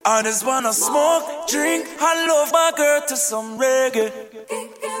I just wanna smoke, drink, and love my girl to some reggae.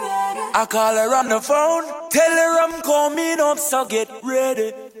 I call her on the phone, tell her I'm coming up, so get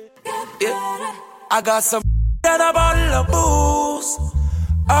ready. Yeah. I got some and a bottle of booze.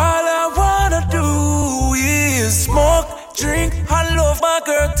 All I wanna do is smoke, drink, and love my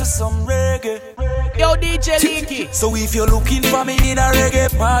girl to some reggae. Yo, DJ Leaky. So if you're looking for me in a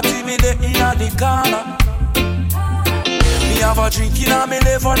reggae party, me there in the corner. Me have a drink in a me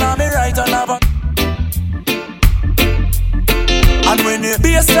left and a me right and have a. And when the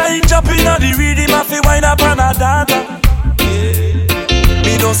bassline jump in a the rhythm, I feel wind up and a dance. Yeah.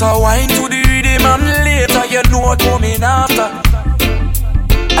 Me does a wine to the rhythm and later you know what coming after.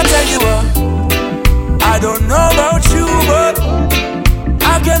 I tell you what, I don't know about you, but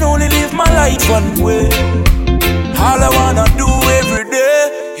I can only live my life one way. All I wanna do every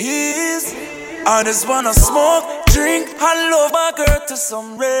day is I just wanna smoke, drink, and love my girl to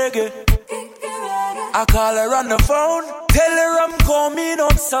some reggae. I call her on the phone, tell her I'm coming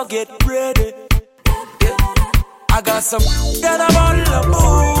up, so get ready. Yeah. I got some and a bottle of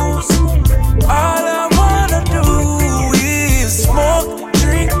booze. All I wanna do is smoke,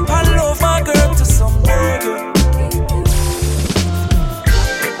 drink, and love my girl to some reggae.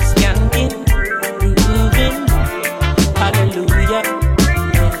 Skanking, grooving, hallelujah.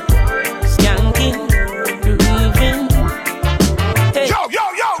 Skanking, grooving. Hey. Yo,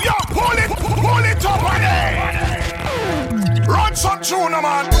 pull it up on it. Run some tune,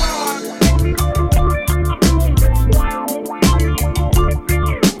 man.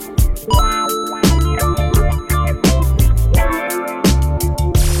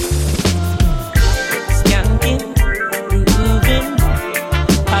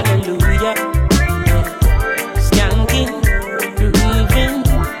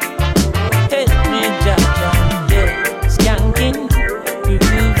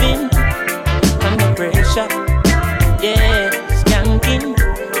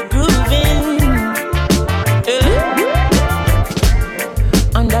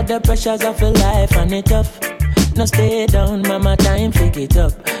 The pressures of your life and it tough. No stay down, mama, time pick it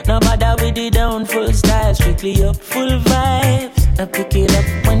up. No bother with the down, full style, strictly up, full vibes. Now pick it up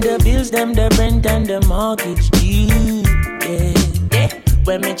when the bills, them, the rent and the mortgage due. Yeah.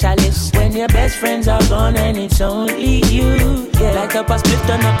 When me chalice, when your best friends are gone and it's only you. Yeah, like up a split,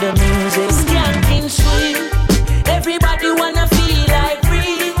 turn up the music. Skanking sweet, everybody wanna feel like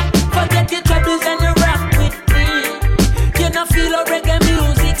free. Forget your troubles and you rock with me. You know feel a reggae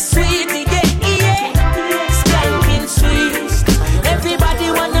music sweet, yeah. Skanking sweet,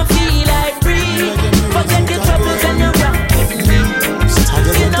 everybody wanna feel like free. Forget your troubles and you rock with me.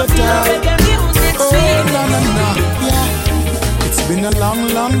 You know feel a reggae music sweet. Yeah. It's been a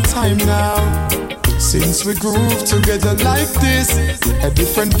long time now since we groove together like this. A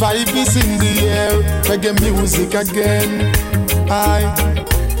different vibe is in the air. Reggae music again.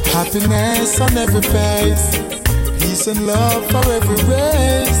 Happiness on every face. Peace and love for every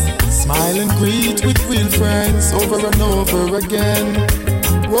race. Smile and greet with real friends over and over again.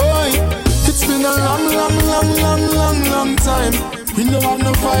 Boy, it's been a long time. We don't have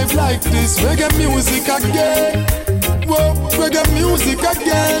no vibe like this. Reggae music again. Whoa, reggae music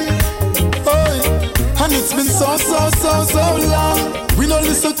again. Boy, and it's been so long. We don't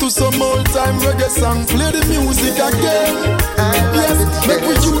listen to some old time reggae song. Play the music again. Yes, make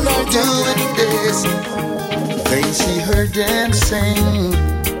we unite. Doing this. They see her dancing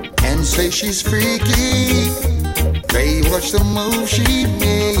and say she's freaky. They watch the move she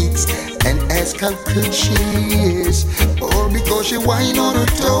makes and ask how good she is. Or because she whine on her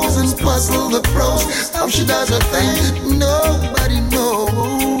toes and puzzle the pros. How she does her thing, nobody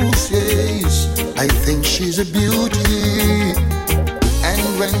knows. Yes, I think she's a beauty.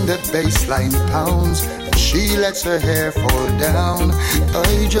 And when the bass line pounds, she lets her hair fall down.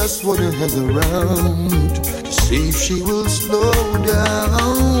 I just wanna hang around, see if she will slow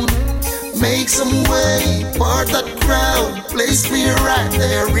down. Make some way, part that crowd. Place me right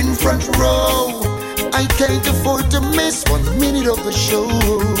there in front row. I can't afford to miss 1 minute of the show.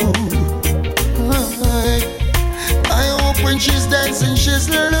 I hope when she's dancing, she's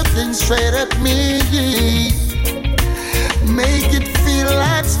looking straight at me. Make it feel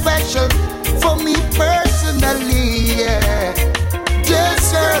like special for me personally, yeah.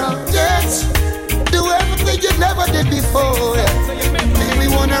 Dance, girl, dance. Do everything you never did before, yeah. Make me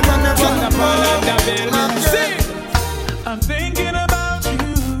wanna run around. I'm thinking about you.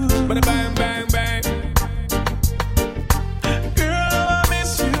 Bang, bang, bang. Girl, I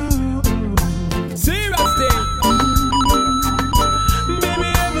miss you. Seriously. Baby,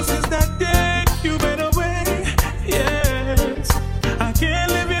 ever since that day you went away, yes, I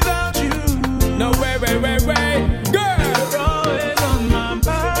can't live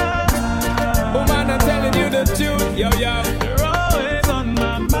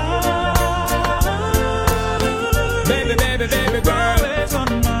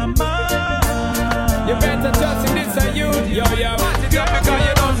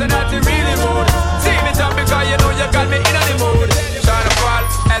party really mood. See me jump because you know you got me in the mood. Shine fall,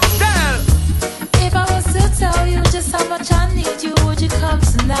 Estelle. If I was to tell you just how much I need you, would you come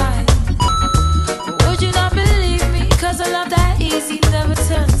tonight? Would you not believe me? Cause a love that easy never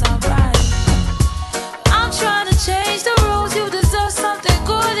turns out right. I'm trying to change the rules, you deserve something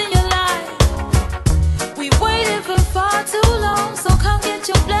good in your life. We waited for far too long, so come get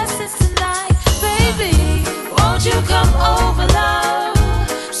your blessings tonight. Baby, won't you come over, love,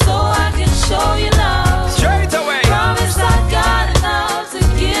 so I can show you love. Straight away. Promise I got enough to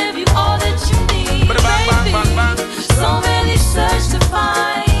give you all that you need. Baby, so many search to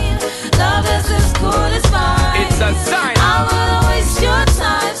find love that's as good as mine. It's a sign. I wouldn't waste your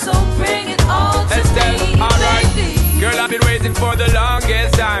time, so bring it all to me, alright. baby. Girl, I've been waiting for the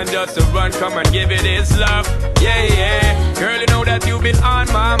longest time just to run, come and give it his love. Yeah, yeah. Girl, you know that you've been on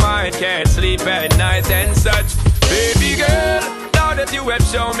my mind. Can't sleep at night and such. Baby girl, now that you have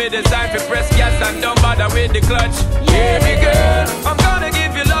shown me the sign for press gas and don't bother with the clutch. Baby girl, I'm gonna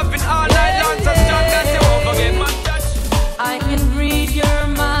give you loving all night long, so strong that you won't forget my touch. I can read your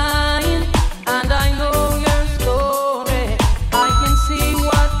mind, and I know your story. I can see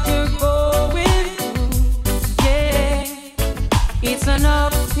what you're going through. Yeah, it's an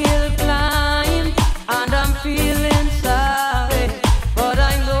uphill climb, and I'm feeling sorry, but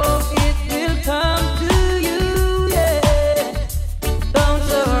I know it will come to you. Yeah, don't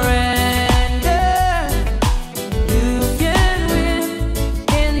surrender. You can win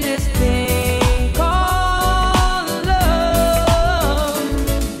in this thing called love.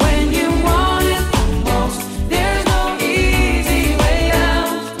 When you want it the most, there's no easy way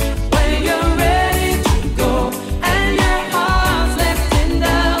out. When you're ready to go and your heart's left in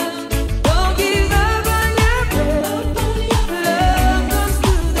doubt, don't give up on your love. Love comes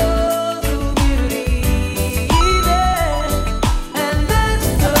to those who believe it, and that's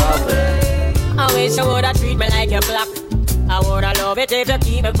the way. I wish you woulda treat me like your clock. I woulda love it if you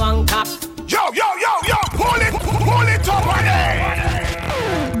keep me from cop. Yo, pull it up on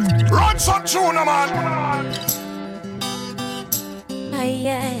it. Run some tune, man.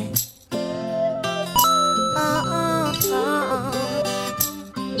 Yeah.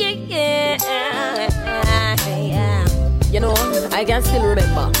 Yeah. You know, I can still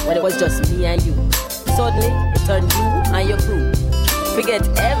remember when it was just me and you. Suddenly, it turned you and your crew. Forget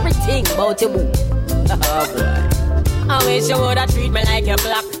everything about your boo. Oh boy. I wish you woulda treat me like your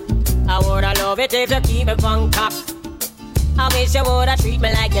clock. I woulda love it if you keep me from cop. I wish you woulda treat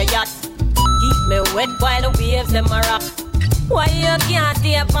me like your yacht. Keep me wet while the waves them a rock. Why you can't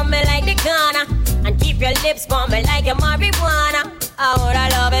stay up on me like the corner and keep your lips on me like a marijuana? I woulda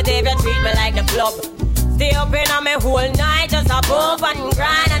love it if you treat me like the club. Stay up in on me whole night just a bump and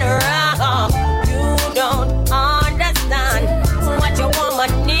grind and rock. You don't understand what your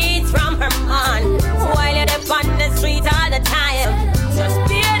woman needs from her man. While you're up on the street all the time, just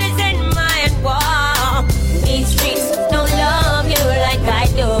bear this in mind. Wow, these streets don't love you like I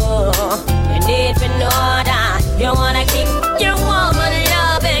do. You need to know that you wanna keep your woman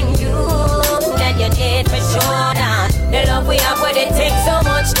loving you. Then you need for sure that the love we have, but it takes so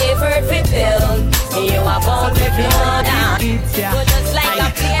much effort to build. You are born to flow down. But just like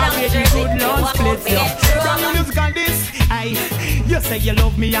a plane of good Lord splits you. From musical this, you say you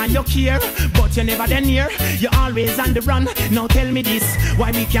love me and you care, but you never then near. You always on the run. Now tell me this,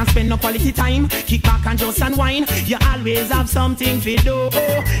 why we can't spend no quality time? Kick back and just unwind. You always have something to do.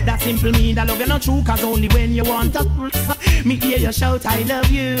 That simple mean that love you not true, cause only when you want to me hear you shout I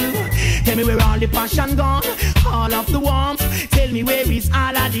love you. Tell me where all the passion gone, all of the warmth. Tell me where is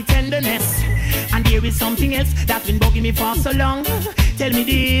all of the tenderness. And there is something else that's been bugging me for so long. Tell me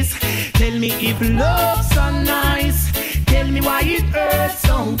this, tell me if love's so nice. Tell me why it hurts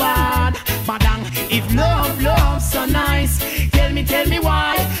so bad. Badang, if love's so nice. Tell me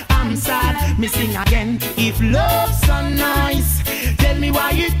why I'm sad. Me sing again. If love's so nice. Tell me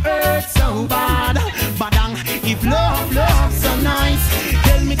why it hurts so bad. Badang, if love's so nice.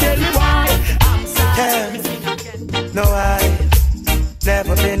 Tell me why I'm sad. Me sing again. No, I've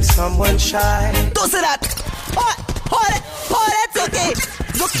never been someone shy. Don't say that. Hold it, okay.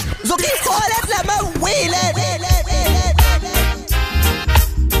 Zuki, hold it, let me wheel it.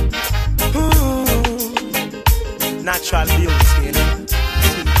 Natural beauty, you know.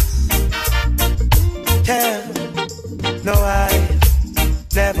 Yeah. No,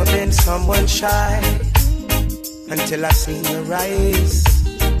 I've never been someone shy until I seen your eyes.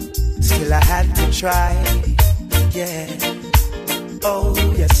 Still I had to try. Yeah. Oh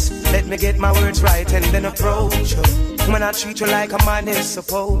yes, let me get my words right and then approach you. When I treat you like a man is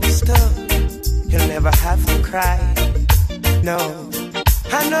supposed to, you'll never have to cry. No,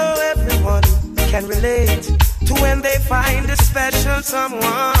 I know everyone can relate to when they find a special someone.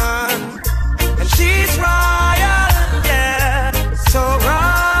 And she's royal, yeah, so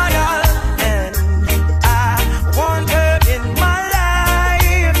royal. And I want her in my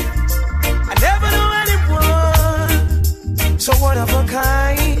life. I never knew anyone so one of a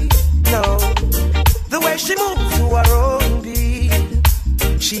kind. No, the way she moves to her own beat,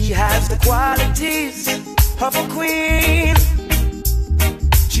 she has the qualities of a queen.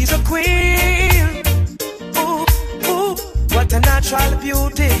 She's a queen. Ooh, ooh, what a natural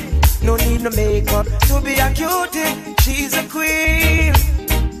beauty. No need no makeup to be a cutie. She's a queen.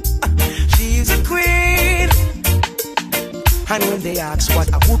 She's a queen. And when they ask what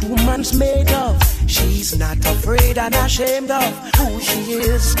a good woman's made of, she's not afraid and ashamed of who she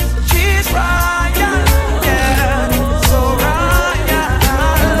is. She's royal, yeah, so royal.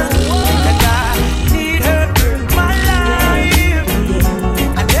 And I need her in my life.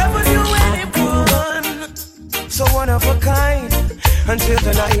 I never knew anyone so one of a kind until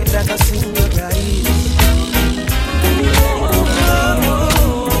the night that I sing your right.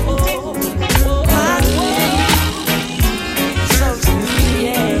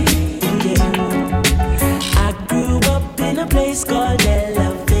 Place called De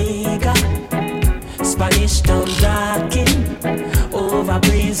La Vega, Spanish Town rocking, over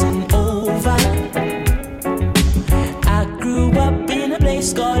prison over. I grew up in a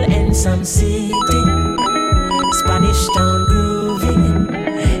place called Ensom City, Spanish Town grooving,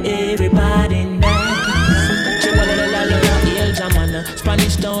 everybody nice.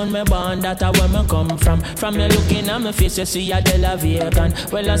 Spanish Town, me born, that's where me come from. From me looking at my face, you see a De La Vegan.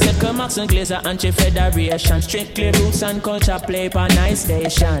 Well, I say Max and Glazer, Anti-Federation. Strictly roots and culture play for nice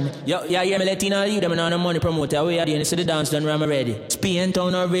station. Yo, yeah, me Latino, you them on the money promoter. We are the see the dance done, I'm ready. Spain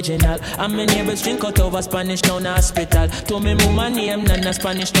Town original. And my neighbors drink out over Spanish Town hospital. To me mama name, Nana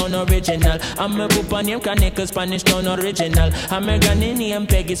Spanish Town original. And my papa name, Kaneka Spanish Town original. And my granny name,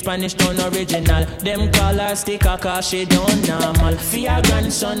 Peggy Spanish Town original. Them call her sticker cause she don't normal. For your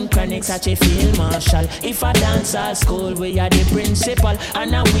grandson, chronic such a field marshal. If I dance at school, we are the principal.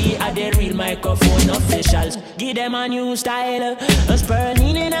 And now we are the real microphone officials. Give them a new style. A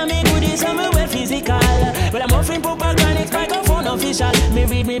spurning in a me goodies, I'm well physical. But I'm offering propaganda, microphone official. Me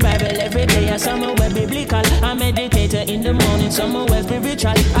read me Bible every day, and some well biblical. I meditate in the morning, some well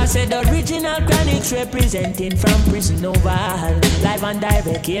spiritual. I said original chronics representing from prison over. Live and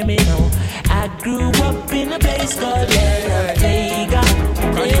direct, hear me now. I grew up in a place called De La Vega.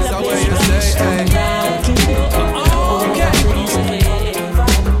 I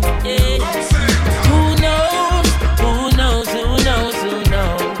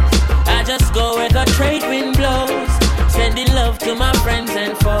just go where the trade wind blows, sending love to my friends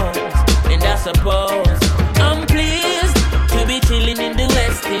and foes. And I suppose I'm pleased to be chilling in the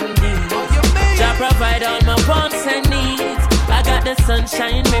West Indies. I provide all my wants and needs. I got the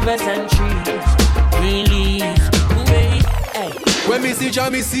sunshine, rivers and trees. Release. Hey. When me see Jah,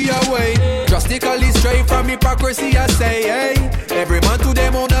 me see a way. Drastically straight from hypocrisy, I say, hey. Every man to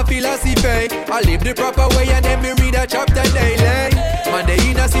them on a philosophy. I live the proper way and then me read a chapter daily. Man, they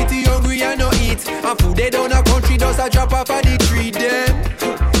in a city hungry and no eat. And food they down a country does a drop off of the tree them.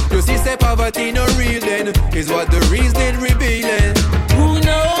 You see, say poverty no real then is what the reason revealing. Who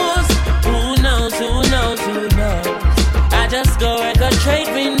knows? Who knows? Who knows? Who knows? I just go where the trade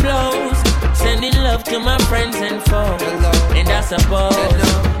wind blows, sending love to my friends and foes. And I suppose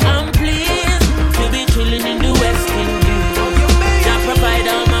I'm pleased to be chilling in the West Indies. I provide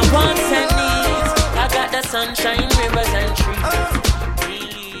all my wants and needs. I got the sunshine, rivers and trees.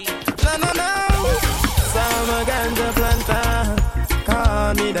 Some ganja planter,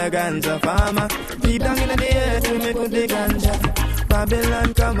 call me the ganja farmer. Deep down in the earth, we me put the ganja.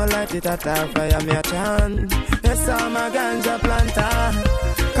 Babylon come and light it at a fire, me a chant. Yes, I'm a ganja planter.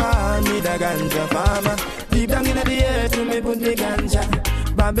 Call me the ganja farmer. Deep down in the earth, we me put the ganja.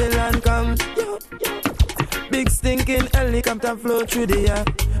 Babylon come, yo, yo. Big stinking helicopter flow through the air.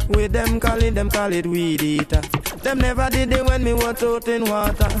 With them call it weed eater. Them never did it when me was out in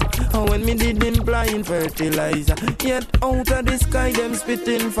water, or when me did them blind fertilizer. Yet out of the sky them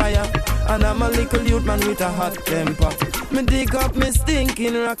spitting fire. And I'm a little youth man with a hot temper. Me dig up me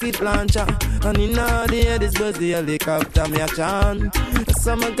stinking rocket launcher, and in all the air this buzz the helicopter me a chant.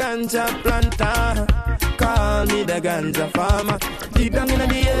 Some ganja planter, call me the ganja farmer. Deep down in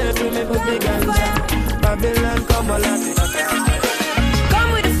the earth we me put the ganja. Babylon come along.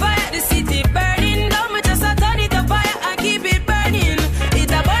 Come with the fire, the city burning down. Me just a turn it up fire and keep it burning.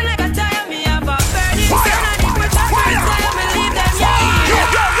 It a burn like a tire, me have a burning. Fire! Fire! Me leave them yo,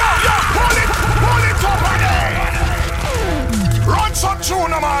 pull it up again. Run some tune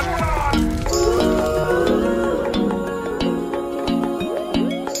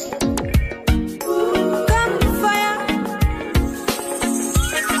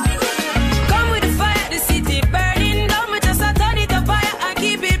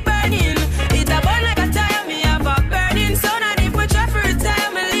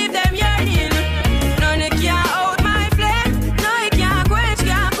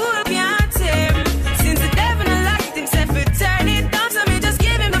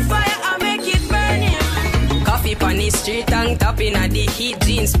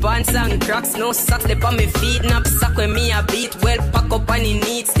jeans, pants and Crocs. No socks lip on me feet. Knapsack when me a beat. Well pack up on the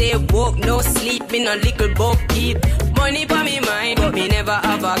need. Stay woke, no sleep. Me no little book keep. Money for me mind, but me never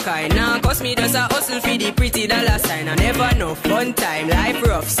have a kind. Now cause me just a hustle for the pretty dollar sign. I never know fun time, life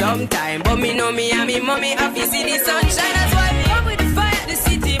rough sometime. But me know me and me mommy happy see the sunshine. That's why me up with the fire, the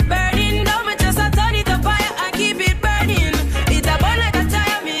city burning down. Me just a turn it up fire and keep it burning. It a burn like a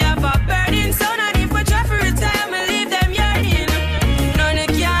tire, me have a burning sun. And if we try for retire, me leave them yearning. None they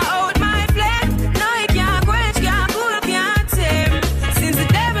can't hold my flame. No, it can't quench, can't cool, can't tame. Since the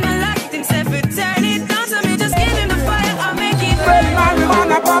devil no locked himself, it turn it down. So me just give him the fire and make it burn.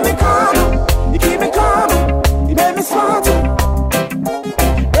 Marijuana for me calm, you keep me calm, you make me smart.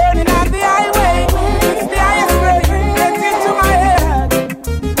 Burning on the highway, it's the highest grade, gets into my head.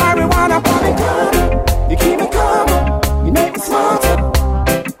 Marijuana for me calm, you keep me calm, you make me smart.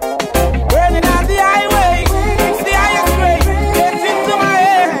 Burning on the highway, it's the highest grade, gets into my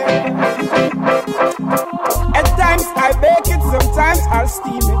head. At times I bake it, sometimes I'll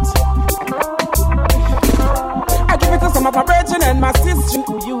steam it. I give it to some of my brethren and my sister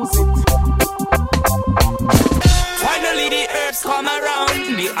who use it. Finally the herbs come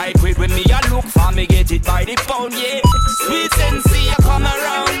around. The high grade when me a look for, me get it by the pound, yeah. Sweet sensei a come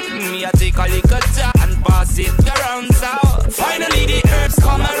around. Me a take a little jar and pass it around, so finally the herbs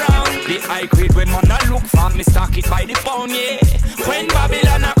come around. The high grade when man a look for, me stock it by the pound, yeah. When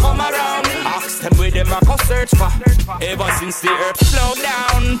Babylon a come around, ask them where them a go search for. Ever since the herbs slow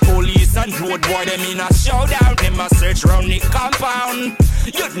down, police and road boy them in a showdown. Them a search round the compound.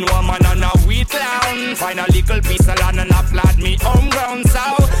 You know a man and a wheat clown. Find a little piece of land and a plant me home ground. So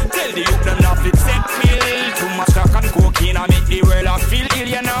tell the youth them not fit set pill. Too much crack and cocaine I make the world a feel ill,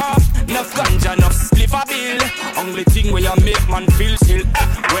 you know. Enough ganja, enough spliff a bill. Only thing where you make man feel still.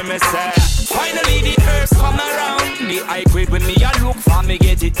 When me say finally the herbs come around. The high grade when me a look for, me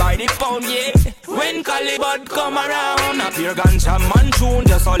get it by the pound, yeah. When Calibut come around, a pure ganja man tune,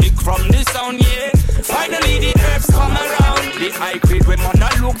 just a lick from the sound, yeah. Finally the herbs come around. The high grade when man a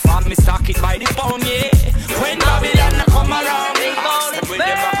look for, me stock it by the pound, yeah. When Babylon a come around, ask them where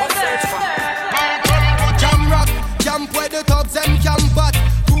them a go search for. Jam rock, jump where the tubs and camp at.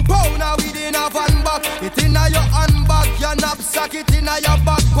 2 pound a weed in a van back. It in a your handbag, your knapsack, it in a your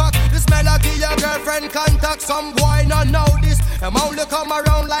backpack. This melody your girlfriend contact. Some boy not know this. Them only come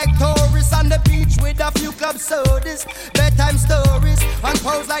around like tourists on the beach with a few club sodas, bedtime stories, and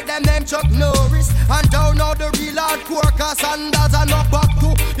pose like them name Chuck Norris. And don't know the real hardcore, cause sandals are not back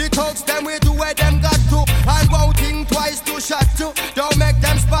to. The talks them we do where them got to. And won't think twice to shot to. Don't make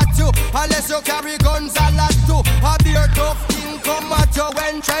them spot you, unless you carry guns a lot too. A beer tough thing come at you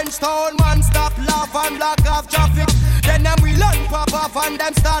when trench town man stop laugh and block off traffic. Then them we learn pop off and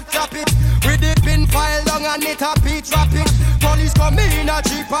them start drop it. With the pin file down and it a beat traffic. Police come in a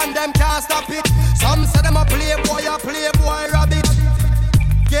jeep and them can't stop it. Some say them a playboy rabbit.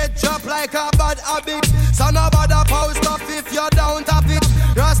 Get dropped like a bad habit. So nobody post up if you don't tap it.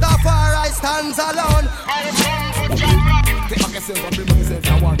 Rastafari stands alone. Take back yourself and bring back yourself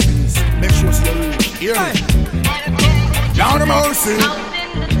for one piece. Make sure you hear me. Lord of mercy.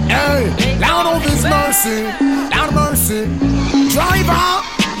 Hey, Lord of his mercy. Lord of mercy. Driver.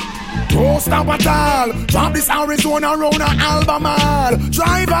 Don't stop at all. Drop this Arizona round an Albemarle.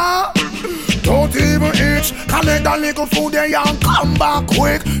 Driver, don't even itch. Collect a little food there and come back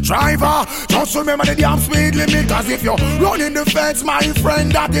quick. Driver, just remember the damn speed limit. Cause if you're running the fence, my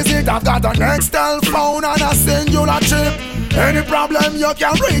friend, that is it. I've got an Nextel phone and a singular chip. Any problem you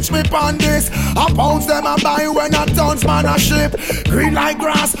can reach me on this. I pounds them and buy when a tons man a ship. Green like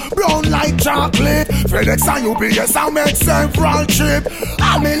grass, brown like chocolate. FedEx and UPS I make several trip.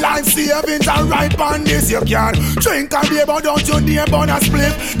 All me life savings are right on this. You can drink and beer but don't you dare burn a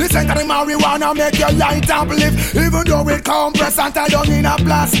split. This ain't the marijuana make your light uplift. Even though it compress and tie down in a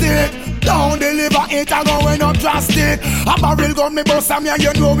plastic. Don't deliver it and going up drastic. A barrel gun me bust and me and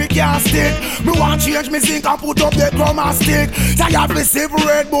you know we can't stick. Me want change me zinc and put up the chroma stick. Tired me sip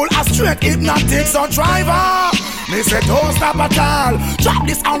Red Bull a straight hypnotic. So driver, me say don't stop at all. Drop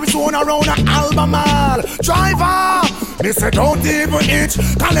this Arizona round an Albemarle. Driver, me say don't even itch.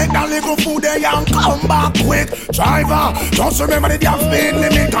 Collect that little food there and come back quick. Driver, just remember the damn speed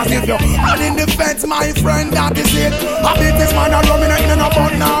limit. Cause if you're running the fence, my friend, that is it. I beat this man and run me in a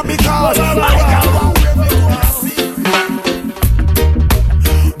bun now because I got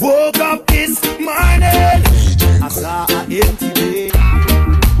woke up this morning, I saw an empty bed.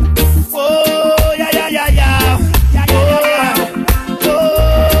 Oh, yeah, yeah, yeah, yeah.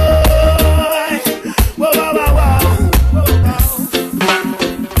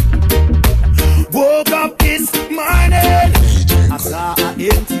 Woke up this morning, I saw an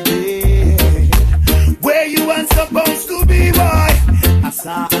empty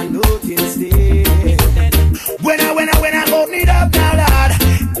But instead, when I open it up now, Lord,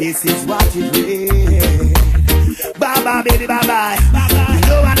 this is what it read. Bye-bye, baby, bye-bye. You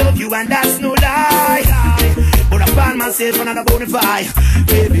know I love you and that's no lie. But I find myself another bonafide.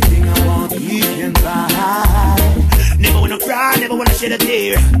 Everything I want, you can buy. Never wanna cry, never wanna shed a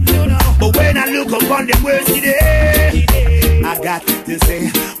tear. But when I look upon the words today, I got to say,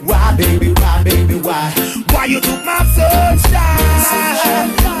 why, baby, why, baby, why? Why you took my sunshine?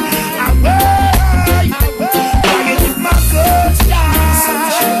 Why you took my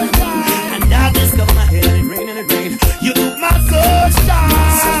sunshine? And darkness cover my head and it rain and it rain. You took my sunshine.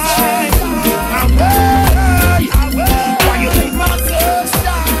 Why you took my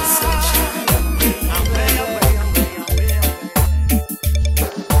sunshine?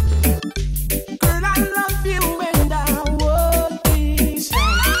 Girl, I love you and I won't be shy.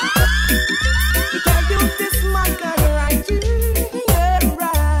 To tell you this, my girl, right to your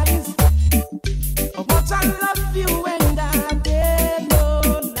eyes. How much I love you and I dare no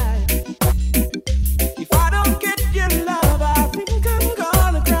lie. If I don't get your love, I think I'm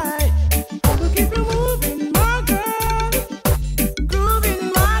gonna cry. I will keep you moving, my girl, grooving,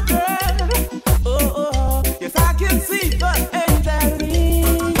 my girl. Oh, yes, I can see the angel in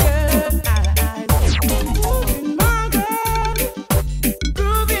your eyes. Moving, my girl,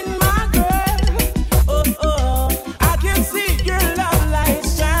 grooving, my girl. Oh, I can see your love light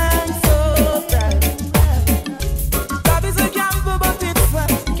shine so bright. Love is a gamble, but it's a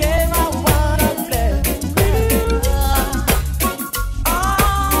game I wanna play.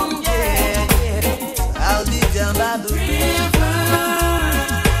 Oh, yeah. I'll be down by the river,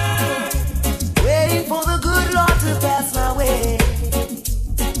 waiting for the good Lord to pass my way.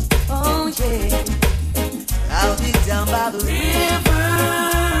 Oh yeah, I'll be down by the river,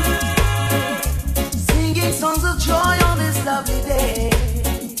 singing songs of joy on this lovely day.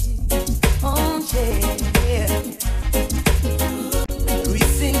 Oh yeah. Three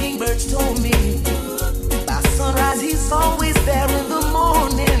singing birds told me, by sunrise he's always there in the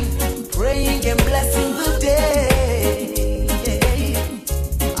morning, praying and blessing the day.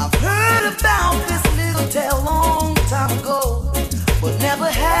 I've heard about this little tale long time ago, but never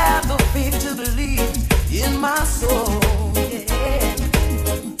had the faith to believe in my soul. Yeah.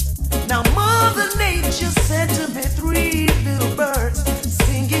 Now Mother Nature sent to me three little birds,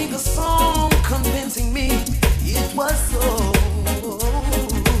 singing a song, convincing me it was so.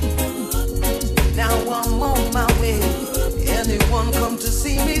 Now I'm on my way. Anyone come to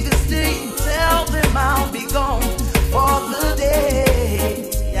see me this day, tell them I'll be gone for the day.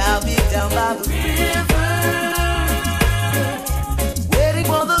 I'll be down by the river, waiting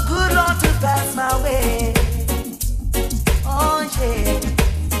for the good Lord to pass my way. Oh yeah,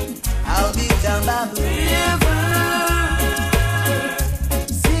 I'll be down by the river,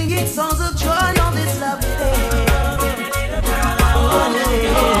 singing songs of joy on this lovely day. Oh yeah.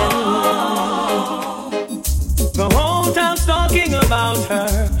 The whole town's talking about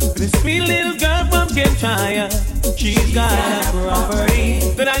her, this sweet little girl from Kinshasa. She's got a property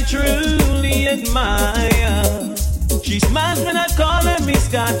that I truly admire. She smiles when I call her Miss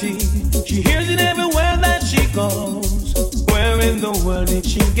Scotty. She hears it everywhere that she goes. Where in the world did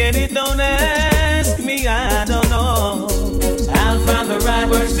she get it? Don't ask me, I don't know. I'll find the right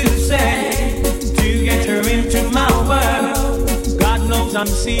words to say to get her into my world. God knows I'm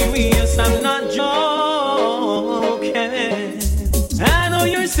serious, I'm not joking. I know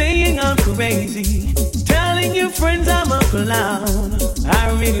you're saying I'm crazy, telling your friends I'm a clown.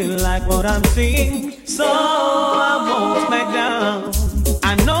 I really like what I'm seeing, so I won't back down.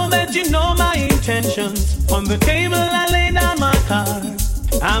 I know that you know my intentions. On the table I lay down my card.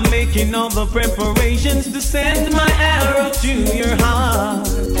 I'm making all the preparations to send my arrow to your heart.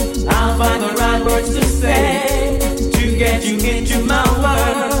 I'll find the right words to say to get you into my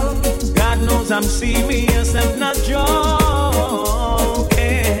world. God knows I'm serious, I'm not joking.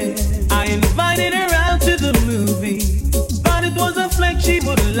 I invited her out to the movie, thought it was a flex, she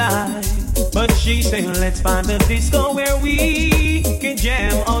would lie. But she said, let's find a disco where we can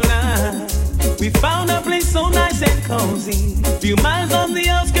jam all night. We found a place so nice and cozy, few miles on the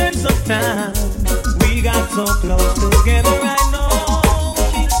outskirts of town. We got so close together, I know.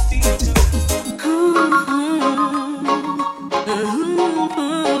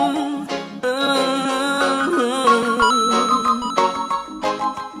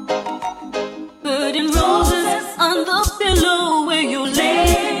 Putting roses on the pillow where you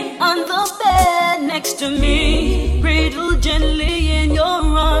lay on the bed next to me. Cradle gently in your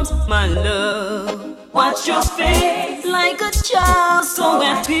arms, my love. Watch your face like a child so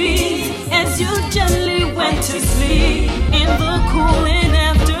at peace as you gently went to sleep in the cooling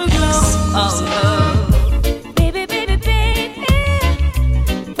afterglow.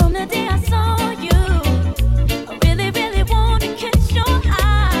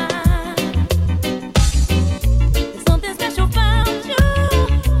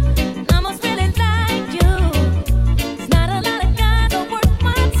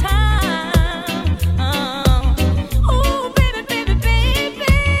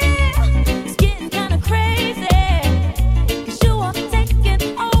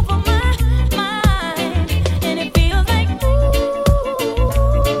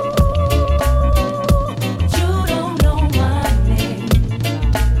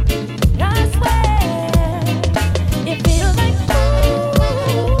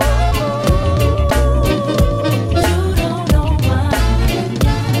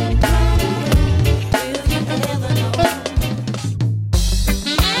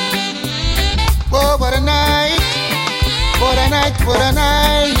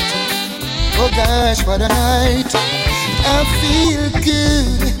 gosh, what a night. I feel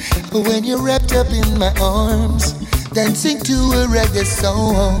good when you're wrapped up in my arms, dancing to a reggae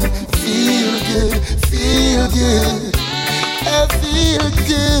song. Feel good, feel good. I feel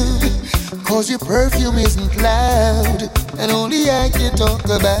good, cause your perfume isn't loud, and only I can talk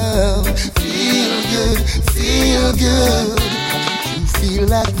about. Feel good, feel good. You feel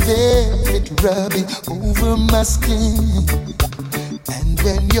like velvet rubbing over my skin, and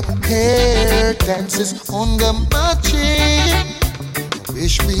when your hair dances under my chin,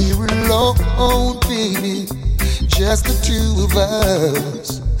 wish we were alone, baby, just the two of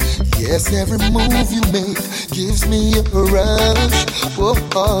us. Yes, every move you make gives me a rush.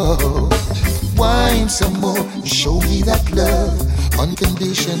 Whoa, wine some more, show me that love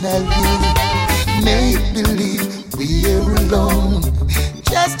unconditionally. Make believe we're alone,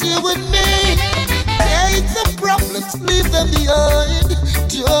 just you and me. Take the problems, leave them behind.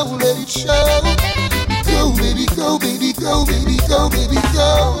 Don't let it show. Go, baby, go, baby, go, baby, go, baby,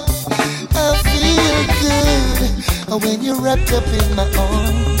 go. I feel good when you're wrapped up in my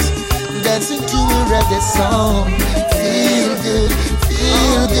arms, dancing to a reggae song. Feel good,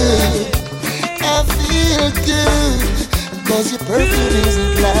 feel good. I feel good, cause your perfume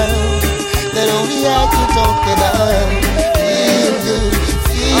isn't loud, that only I can talk about. Feel good,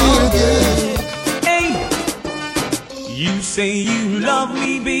 feel good. Hey, you say you love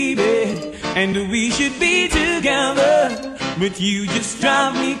me, baby, and we should be together, but you just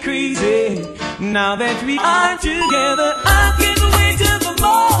drive me crazy. Now that we are together, I can't wait till the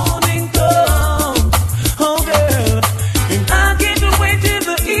morning comes. Oh girl, and I can't wait till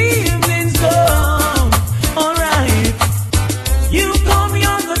the evening's come. Alright, you call me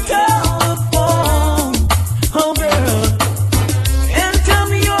on the telephone, oh girl, and tell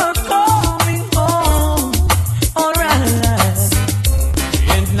me you're coming home. Alright,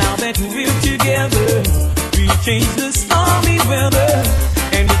 and now that we're together, we change the stormy weather,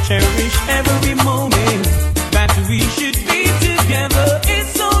 and we cherish every moment that we should be together. It's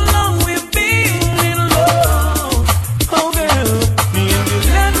so long we've been in love. Oh girl, me and you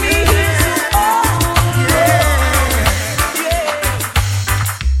let me hear so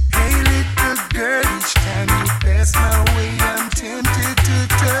Hey little girl, each time you pass my way, I'm tempted to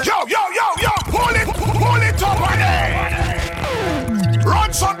touch. Yo, pull it up on it. Run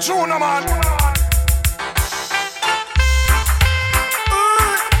some tune, man.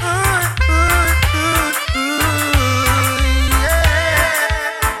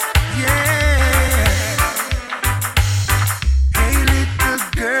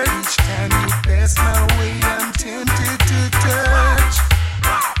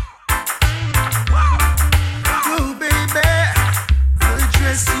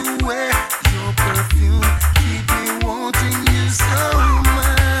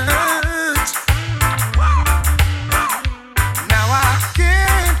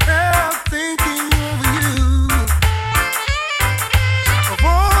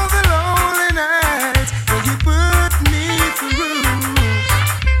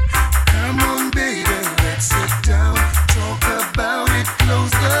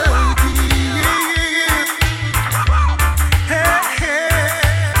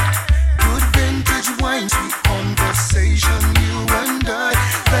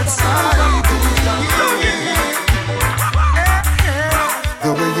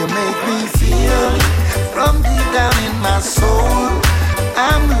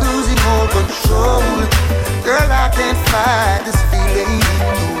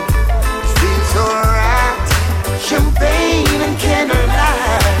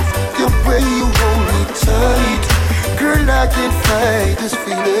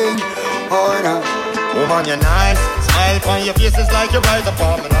 Woman, you're nice. Smile upon your face is like you rise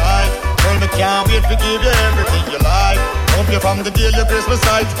upon my life. Girl, me can't wait to give you everything you like. Hope you from the day your Christmas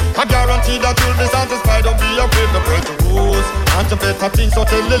sight. I guarantee that you'll be satisfied. Don't be afraid to break the rules. And to better things, so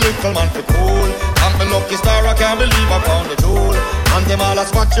tell the little man to cool. I'm the lucky star, I can't believe I found the jewel. And them all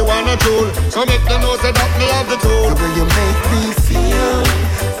ask what you wanna do. So make them know say that me have the tool. The way you make me feel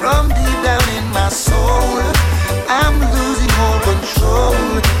from deep down in my soul, I'm losing all control.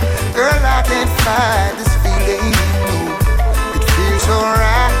 Girl, I can't fight this feeling. It feels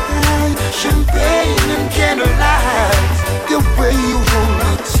alright. Champagne and candlelight. The way you hold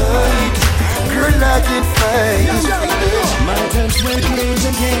me tight. Girl, I can't fight this feeling. My touch when close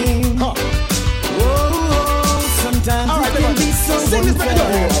again. Whoa, sometimes it can be so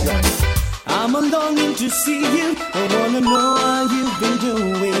unfair. I'm longing to see you. I wanna know how you've been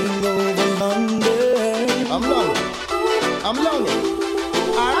doing over under. I'm longing.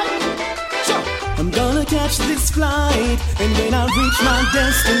 Alright? Sure. I'm gonna catch this flight, and when I reach my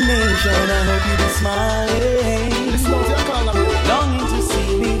destination, I hope you be smiling, longing to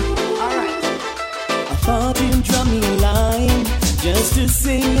see me. Alright. I thought you'd drop me a line just to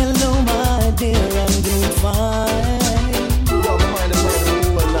say hello, my dear. I'm doing fine.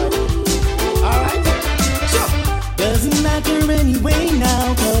 Alright. Doesn't matter anyway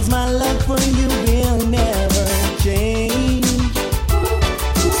now, 'cause my love for you will never change.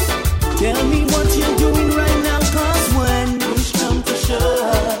 Tell me what you're doing right now, 'cause when push comes to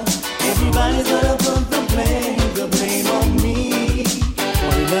shove, everybody's gonna put the blame on me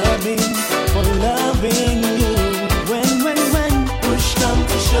for loving you. When push comes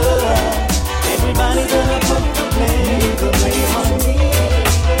to shove, everybody's gonna put the blame on me.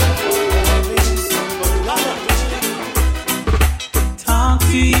 Talk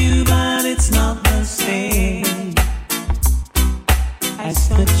to you, but it's not the same as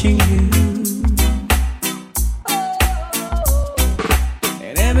touching you.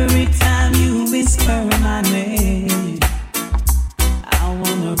 And every time you whisper my name, I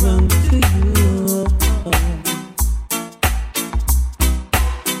wanna run to you.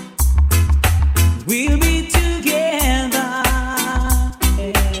 We'll be together,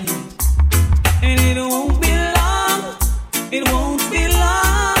 and it won't be long. It won't be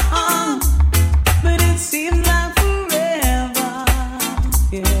long, but it seems like forever.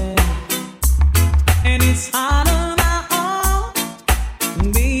 Yeah, and it's hard on my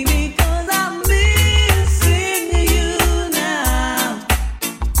own, baby, 'cause I'm missing you now,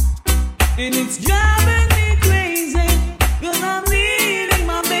 and it's driving me crazy, 'cause I'm needing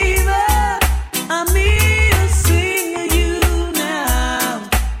my baby. I'm missing you now.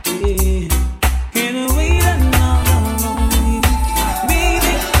 Yeah, can't wait another moment,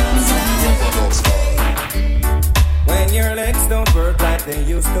 baby. When your legs don't work like they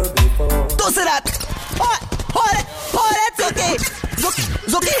used to before. Don't say that. Hold it, Zuki.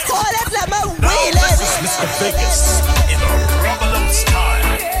 Zuki, hold it, let me wheel it. This is Mr. Vegas in a Rubble style.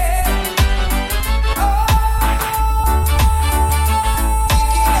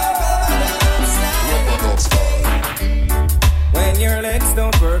 When your legs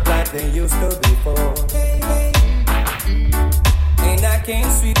don't work like they used to before, and I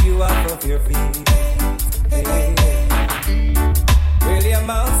can't sweep you off of your feet. Hey. Will your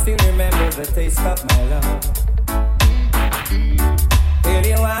mouth still remember the taste of my love? Will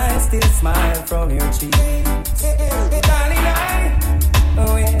your eyes still smile from your cheeks? Darling, I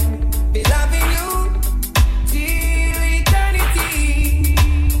will be loving you till eternity.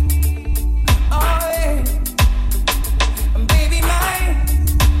 Oh, yeah. Baby, my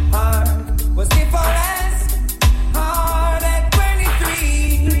heart was before as hard at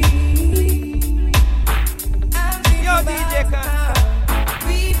 23. Yo, DJ Khan.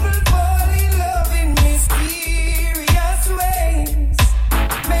 People fall in love in mysterious ways.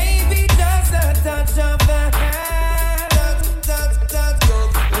 Maybe just a touch of the hand.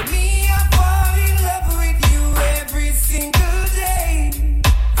 But me, I fall in love with you every single day.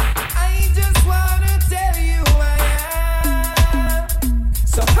 I just wanna tell you I am.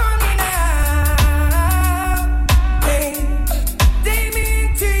 So honey now, hey, take me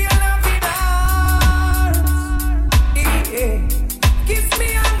into your loving arms. Yeah. Kiss me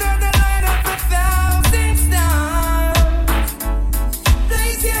under the light of 1,000 stars.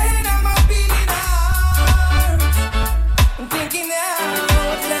 Place your head on my beating heart. I'm thinking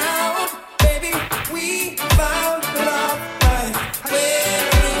now, baby, we found love right where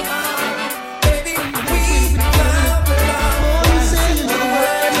we are. Baby, we found love right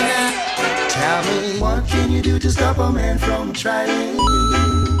where. Tell me, what can you do to stop a man from trying?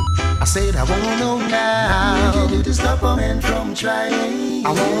 I said I wanna know now. What can you do to stop a man from trying? I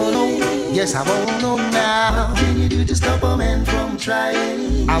wanna know, yes, I wanna know now. What can you do to stop a man from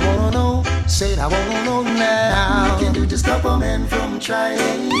trying? I wanna know, said I wanna know now. What can you do to stop a man from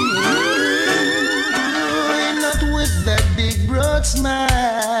trying? Not with that big broad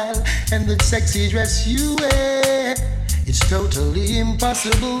smile and the sexy dress you wear. It's totally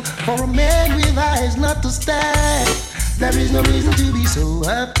impossible for a man with eyes not to stand. There is no reason to be so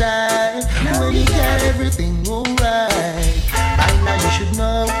uptight when you got everything alright. By now you should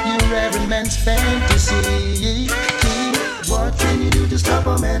know you're every man's fantasy. What can you do to stop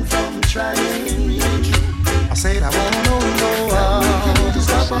a man from trying? I said I wanna know, what can you do to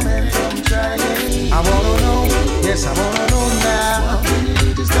stop a man from trying? I wanna know, yes I wanna know now. What can you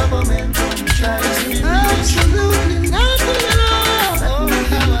do to stop a man from trying? Absolutely nothing at all. What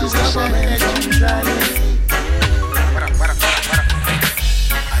can you do to stop a man from trying?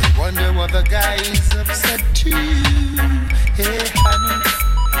 I wonder what the guys have said to you. Hey honey,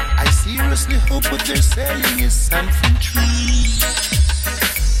 I seriously hope with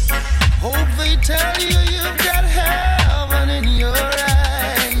Hope they tell you you've got heaven in your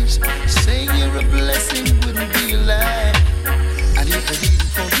eyes. Saying you're a blessing wouldn't be a lie. And if I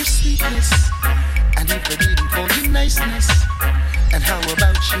didn't call you sweetness, and if I didn't call you niceness, and how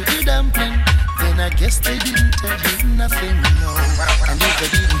about sugar dumpling, then I guess they didn't tell you nothing, no. And if I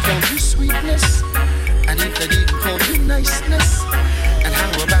didn't call you sweetness, and if I didn't call you niceness, and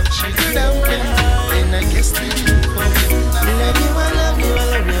how about sugar dumpling, then I guess they didn't call you nothing. I love you, I love you, I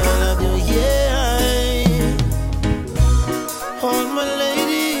love you, I love you, yeah. All my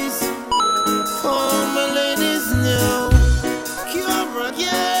ladies now, come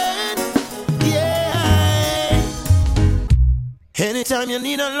again, yeah. Anytime you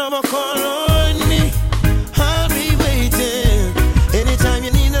need a lover, call on me, I'll be waiting. Anytime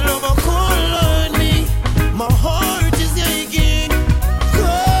you need a lover, call on me, my heart is aching.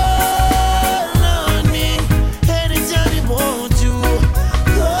 Call on me, anytime you want to.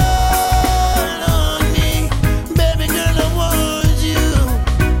 Call on me, baby girl, I want you.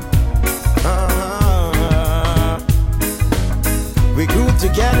 We grew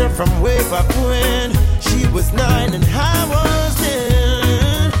together from way back when she was 9 and I was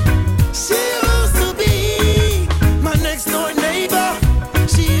 10. She used to be my next door neighbor.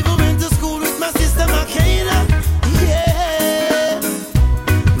 She even went to school with my sister Makayla. Yeah.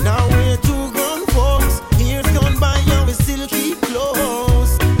 Now we're two grown folks. Years gone by and we still keep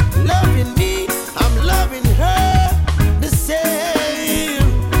close. Loving me, I'm loving her the same.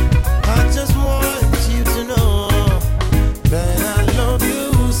 I just want you to know that I love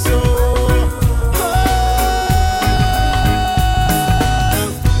you so.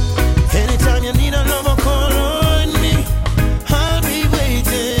 Anytime you need a lover, call on me, I'll be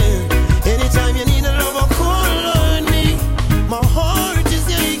waiting. Anytime you need a lover, call on me, my heart is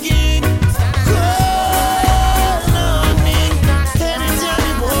aching. Call on me, anytime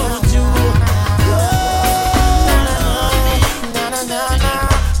you want to. Call on me, na-na-na-na.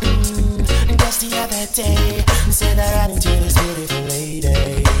 Just the other day, said I ran into this beautiful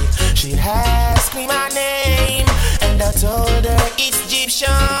lady. She asked me my name, and I told her it's Egyptian.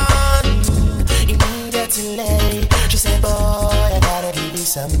 Immediately, she said, boy, I gotta give you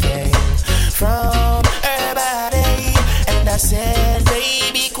something from her body. And I said,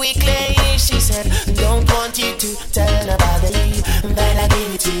 baby, quickly. She said, don't want you to tell nobody that I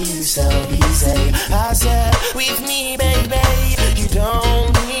give it to you so easy. I said, with me, baby, you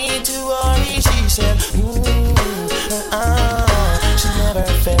don't need to worry. She said, she never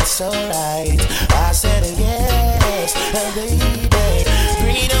felt so right. I said, yes, baby,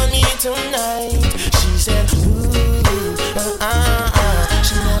 bring it on me tonight. She said,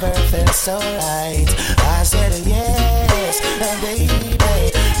 she never felt so right. I said, yes, baby,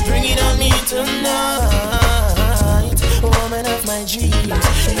 bring it on me tonight. Woman of my dreams,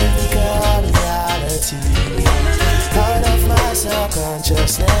 you become reality. Out of my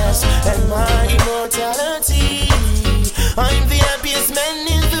subconsciousness and my immortality. I'm the happiest man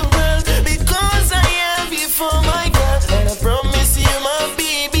in the world because I have you for my girl. And I promise you, my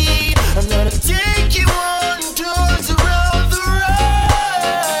baby, I'm gonna take you on tours around the world.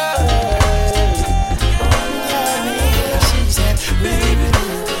 She said, baby,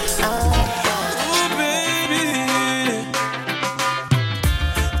 oh baby,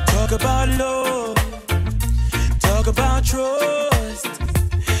 talk about love, talk about trust,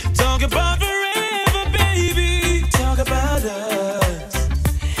 talk about forever, baby, talk about us.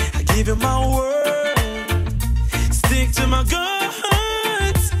 I give you my word, stick to my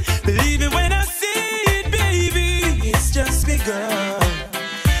guns, believe it when I say it, baby, it's just begun.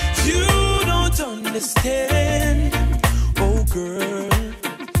 You don't understand, oh girl,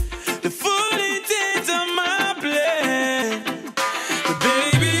 the full intent of my plan. But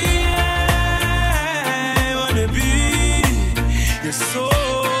baby, I wanna be your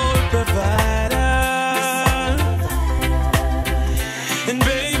soul provider. And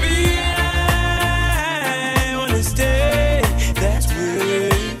baby, I wanna stay that way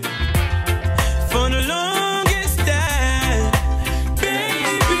for the longest time.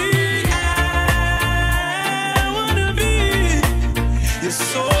 Baby, I wanna be your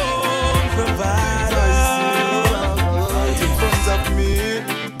soul provider. In front of me,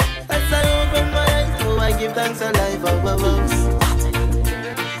 as I open my eyes, oh, I give thanks and life above us.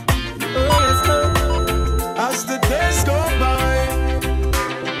 Oh, yes, Lord. As the days go by,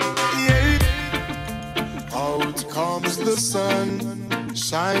 yeah, out comes the sun,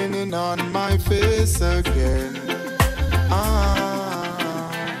 shining on my face again.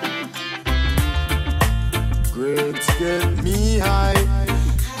 Grades get me high,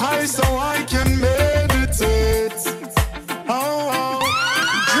 high so I can meditate.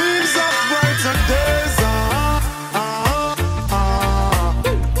 Dreams of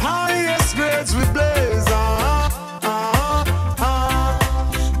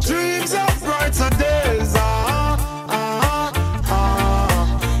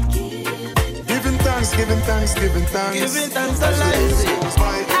Giving thanks. Giving thanks to life.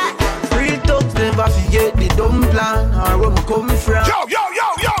 Real talk never forget the dumb plan or where we come from. Yo,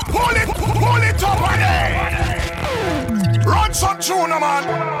 pull it up again. Run some tune, man.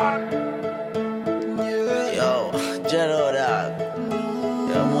 Yo, Jero dog.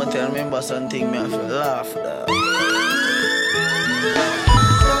 Yo, I'm going to remember something me have to laugh dog.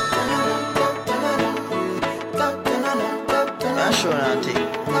 I'm sure nothing.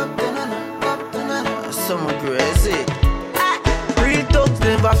 Some crazy. Real talk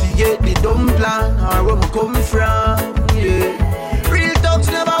never forget the dumb plan or where we come from. Yeah. Real talks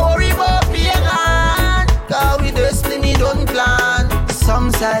never worry about being gone. Cause we destiny don't plan.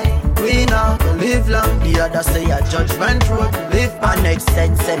 Some say we not gonna live long. The others say a judgment road. Live my next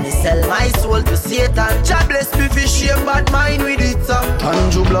sense and me sell my soul to Satan. God bless me for shame bad mind with it.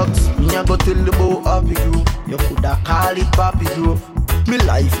 Tanju blocks, me a go tell the boy happy group. You coulda call it Papi Grove. Me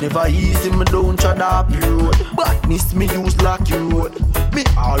life never easy, me don't try the happy road. Badness me use lucky road. Me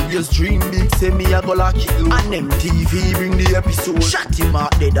always dream big, say me a go lucky low. And MTV bring the episode. Shot him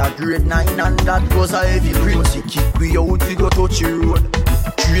out dead at grade 9 and that was a heavy green. She kick we out, we go touch the road.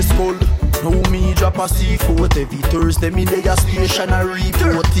 Trace cold, now me drop a C4. Every Thursday me lay a station a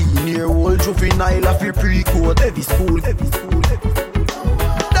report. 13-year-old juvenile a free pre-code. Every school.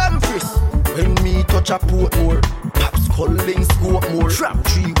 Damn frisk, when me touch a port more. Calling scope more. From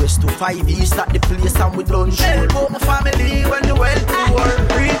 3 west to 5 east at the place and we done show. Help out my family when the well poor.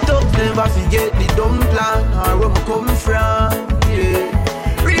 Real talk never forget the dumb plan or where we come from. Yeah.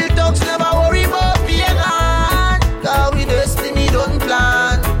 Real talks never worry about being gone. Cause we destiny don't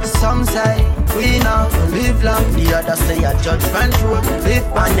plan. Some say we not gonna live long. The others say a judgment road. Live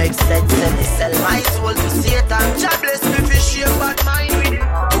my next set, say me sell my soul to Satan. God bless me for shame bad mind with it.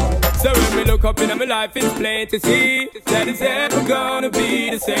 So when we look up in my life, it's plain to see that it's never gonna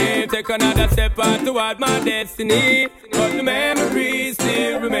be the same. Take another step on toward my destiny, but the memories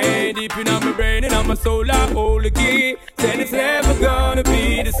still remain deep in my brain and on my soul. I hold the key. Said it's never gonna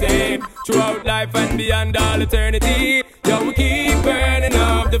be the same throughout life and beyond all eternity. Yo, we keep burning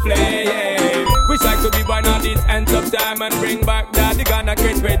up the flame. Wish I could be born on this end of time and bring back that the gun I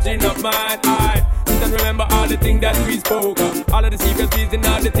can't spreading up mine. And remember all the things that we spoke of, all of the secrets and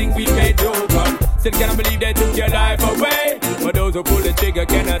all the things we made joke of. Still cannot believe they took your life away, but those who pull the trigger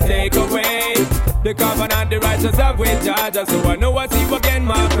cannot take away the covenant, the righteous have with Georgia. So I know I see you again,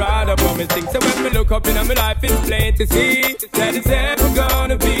 my brother. Promise things. So when we look up in my life, it's plain to see that it's never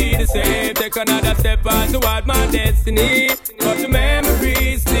gonna be the same. Take another step on toward my destiny, but the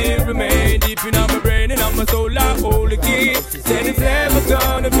memories still remain deep in my brain and on my soul. I hold the key. Said it's never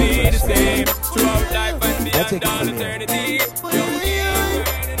gonna be the same throughout life and beyond all eternity.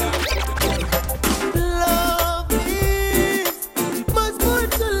 Love is much more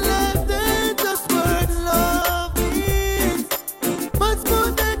to life than just words. Love is much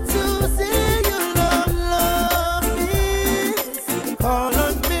more than to say you love. Love is call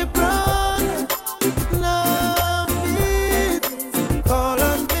on me, brother. Love is call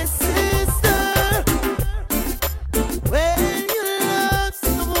on me, sister. When you love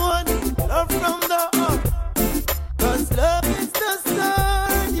someone, love from the heart. 'Cause love is the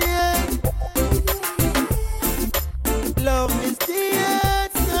start, yeah. Love is the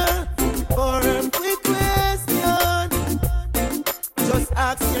answer for every question. Just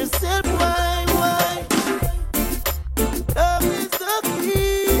ask yourself why. Love is the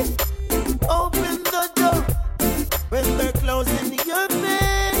key. Open the door when they're closing your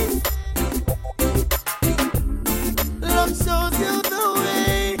face. Love shows you the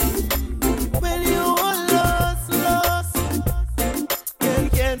way when you are lost. You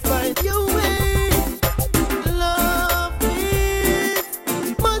can't find your way. Love is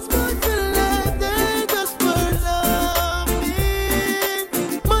much more to life than just for love is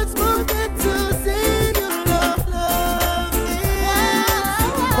much more than to say you love. Love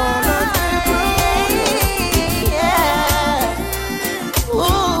is call on me, yeah.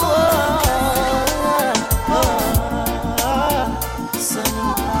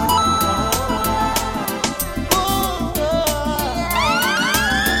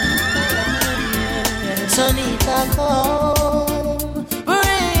 Sonita, come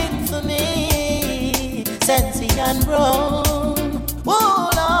bring for me Sensi and Brown. Oh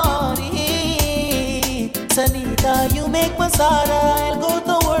Lordy, Sonita, you make masada. I'll go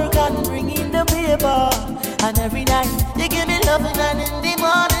to work and bring in the paper. And every night you give me loving, and in the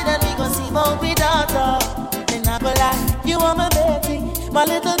morning and we go see about me daughter. Then I go lie, you are my baby, my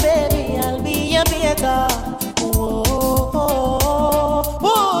little baby. I'll be your better.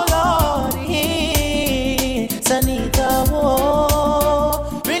 Oh Lordy, Sanita,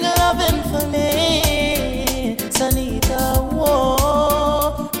 bring a loving for me.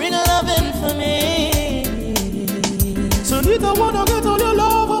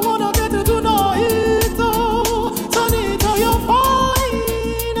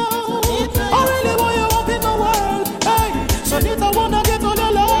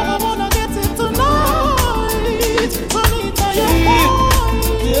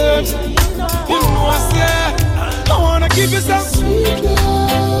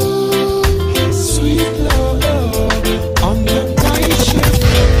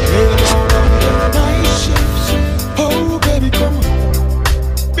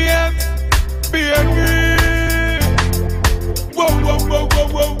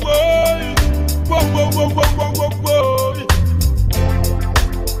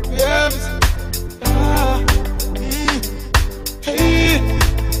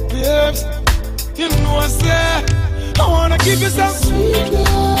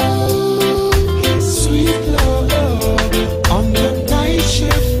 Sweet love, on the night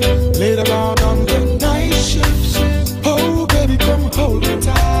shift, later on the night shift. Oh, baby, come hold me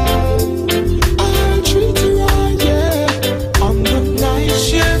tight. I'll treat you right, yeah. On the night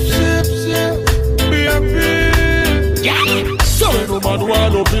shift, Yeah. So no man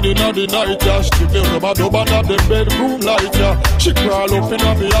while up in the night, yeah. Strip them rubber dub and them bedroom light, yeah. She crawl up in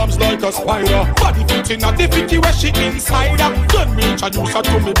my arms like a spider. Body fit in a the 50 where she inside her. Then me introduce her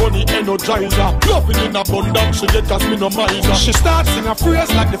to me bunny energizer. Loving in abundance, she get us me no miser. She starts sing a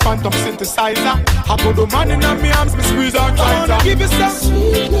phrase like the phantom synthesizer. I put the man in my arms, me squeeze her tighter. I wanna give you some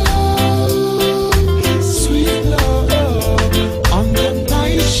sweet love, on the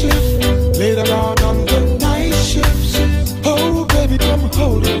night shift, later on the night shift. Oh, baby, come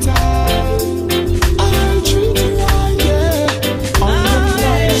hold me tight. I'll treat you right, yeah. On the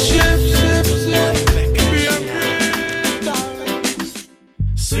night shift.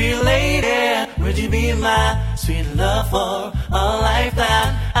 Sweet lady, would you be my sweet love for a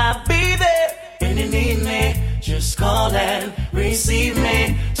lifetime? I'll be there when you need me. Just call and receive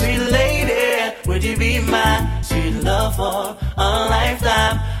me. Sweet lady, would you be my sweet love for a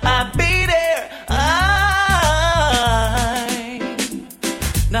lifetime? I'll be there.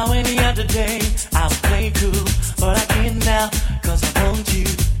 Now any other day I'll play cool, but I can't now, cause I want you.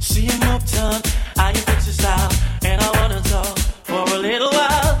 See him uptown, I can fix your style, and I wanna talk for a little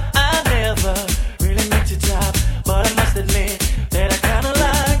while. I never really met you top, but I must admit that I kinda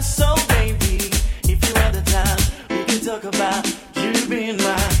like. So baby, if you have the time, we can talk about you being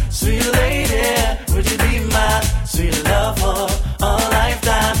my sweet lady. Would you be my sweet love for a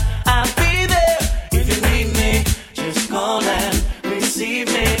lifetime? I'll be there if you need me. Just call and receive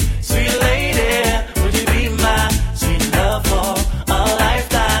me. Sweet lady, would you be my sweet love for a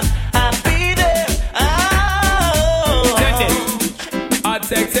lifetime? I'll be there. Oh. Check it. Hot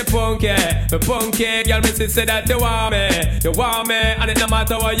sexy punky. The punky girl, me say that you want me, and it no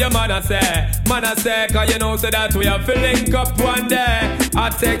matter what your man say, cause you know so that we have to link up one day.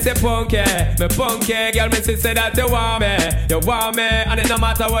 Hot sexy punky, the punky girl, me say that you want me, and it no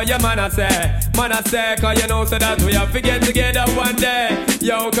matter what your man say, cause you know so that we have to get together one day.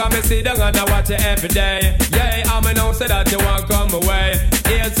 Yo, come and sit down and I watch it every day. Yeah, I'm know so that you want come away.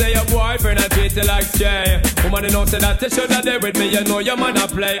 Here say your boyfriend I treat you like stray. Woman, you know so that you should have there with me. You know your man a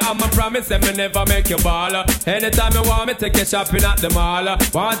play. I'm a promise that me never make you ball. Anytime you want me, take you shopping at the mall.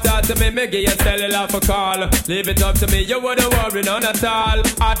 Want talk to me give you cellular for call. Leave it up to me, you wouldn't worry none at all.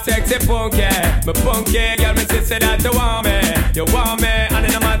 Hot sexy punky, me punky girl, me say that you want me, and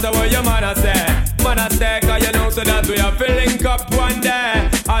it no matter what your man say, cause you know so that we are filling up one day.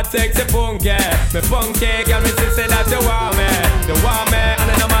 Hot sexy punky, me punky girl, me say that you want me, and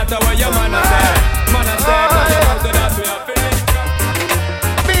it no matter what your man say, cause you know so that we are filling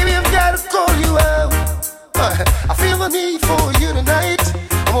up. Baby, I've gotta call you out. I feel the need for you tonight.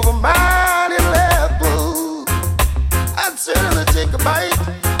 I'm over my little apple. I'd certainly take a bite.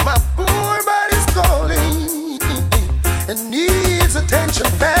 My poor body's calling and needs attention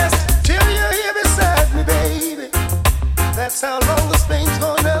fast. Till you're here beside me, baby. That's how long this thing's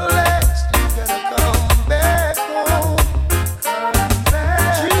gonna last. You gotta come back home. Come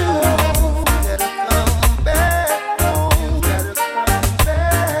back home. You gotta come back home. You gotta come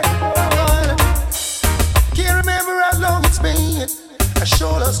back home. Can't remember how long it's been. I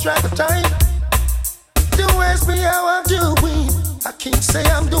sure lost track of time. Don't ask me how I'm doing. I can't say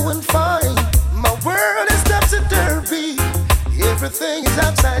I'm doing fine. My world is topsy-turvy. Everything is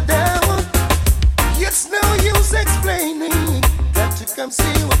upside down. It's no use explaining. Got to come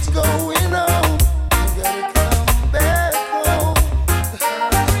see what's going on. You gotta come back home.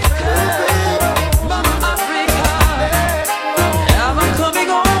 Mama Africa, I'm coming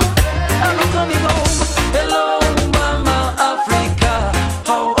home. Hello, Mama Africa,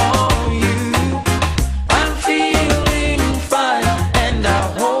 how are you? I'm feeling fine, and I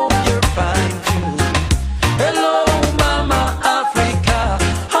hope you're fine too. Hello, Mama Africa,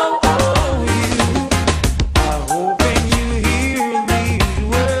 how are you? I hope when you hear these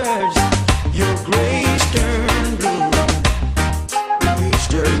words, your grace turns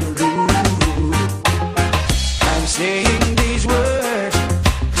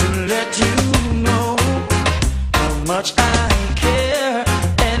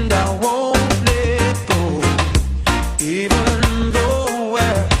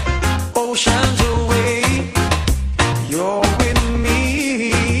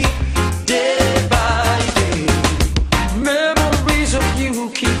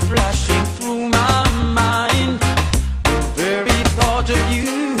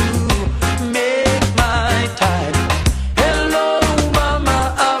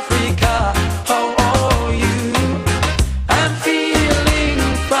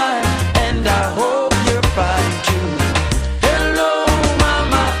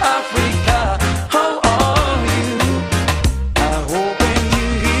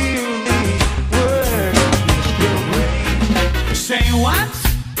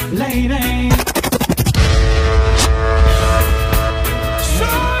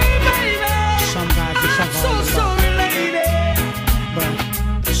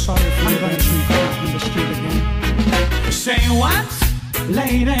And what,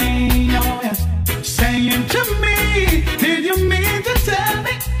 lady, oh yeah, saying to me, did you mean to tell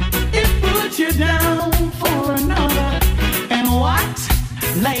me it put you down for another? And what,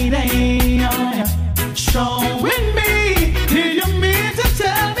 lady, oh yeah, showing me, did you mean to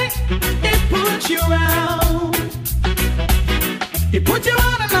tell me it put you out? It put you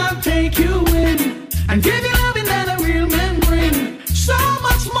out and I'll take you in and give you loving that a real man bring. So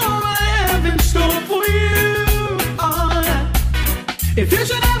much more I have in store for you. Oh, yeah. If you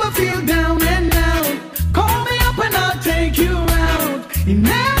should ever feel down and out, call me up and I'll take you out. You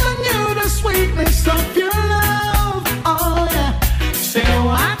never knew the sweetness of your love. Oh yeah. Say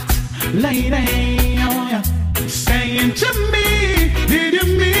what, lady? Oh yeah. Saying to me, did you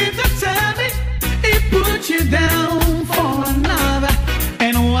mean to tell me it put you down for another?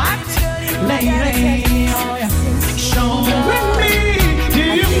 And what, lady? Oh yeah. Showing me,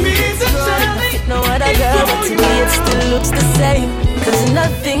 did you mean to tell me? No other girl, but to me it still looks the same. Cause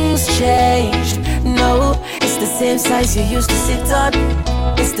nothing's changed. No, it's the same size you used to sit on.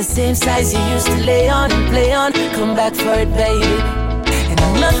 It's the same size you used to lay on and play on. Come back for it, baby. And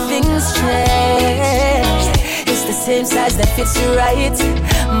nothing's changed. It's the same size that fits you right,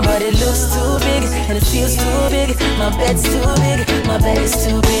 but it looks too big and it feels too big. My bed's too big, my bed is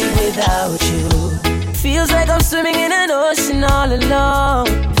too big without you. Feels like I'm swimming in an ocean all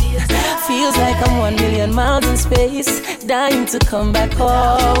alone. Feels like I'm 1 million miles in space, dying to come back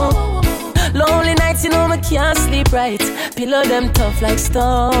home. Lonely nights, you know I can't sleep right. Pillow them tough like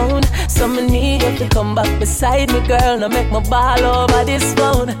stone. So I need you to come back beside me, girl. Now make my ball over this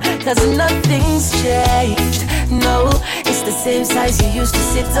phone. Cause nothing's changed. No, it's the same size you used to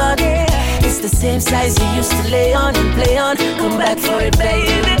sit on. It's the same size you used to lay on and play on. Come back for it,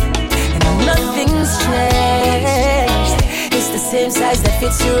 baby. And nothing's changed. It's the same size that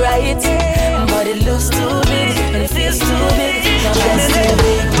fits you right, but it looks too big and it feels too big. Now that's too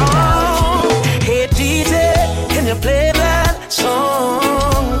big. Oh, hey DJ, can you play that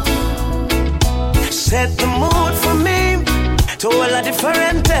song? Set the mood for me to all a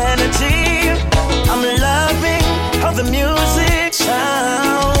different energy. I'm loving how the music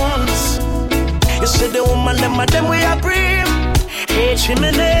sounds. You see the woman, them we are breathe. Hey Chimney,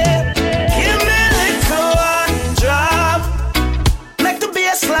 give me a little one drop. Make the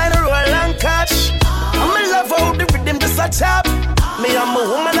bassline roll and catch. I'm in love how the rhythm just a tap. Me I'm a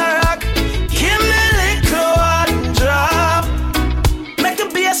woman a rock. Give me a little one drop. Make the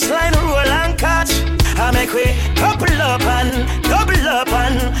bassline roll and catch. I make we couple up and double up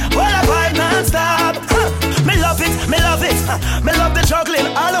and all I vibe non-stop. Me love it, me love it. Me love the juggling.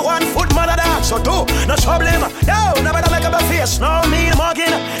 All the 1 foot mother dance. So do, no trouble him. Yo, never make up a face. No me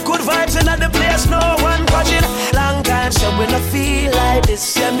mugging. Good vibes in the place. No one watching. Long time so when I feel like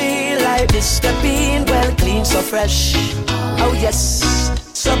this, yeah, me like this. Step in well clean, so fresh. Oh yes,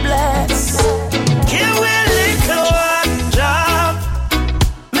 so blessed. Give me a little one drop.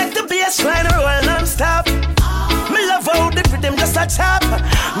 Make the bassline roll non-stop. Me love how the rhythm just a tap.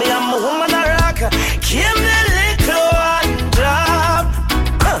 Me I'm a woman a rock. Give me a little one drop.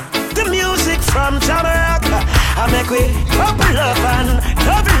 The music from Jamaica. I make we couple up and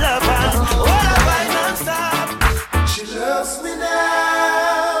double up and all I buy non-stop. She loves me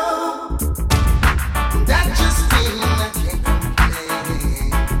now. That just means I can't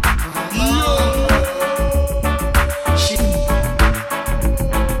complain. She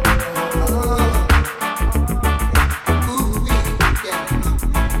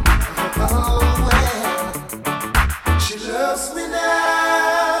she loves me now.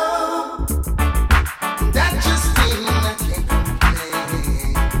 That just means I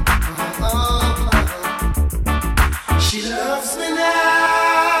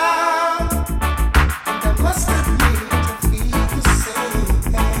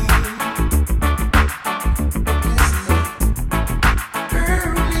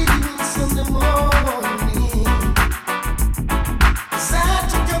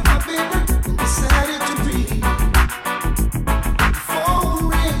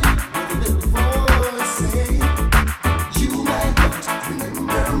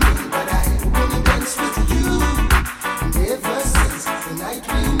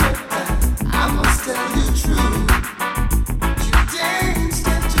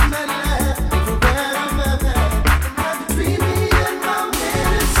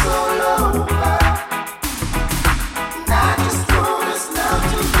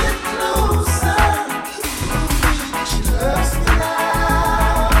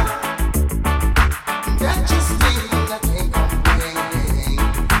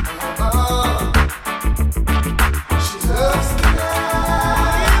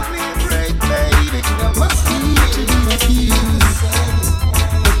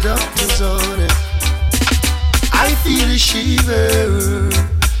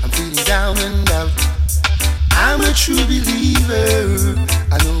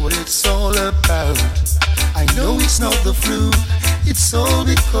not the flu. It's all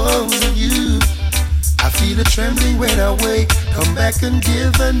because of you. I feel a trembling when I wake. Come back and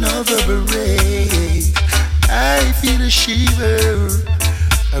give another break. I feel a shiver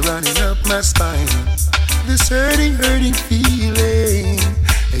running up my spine. This hurting feeling,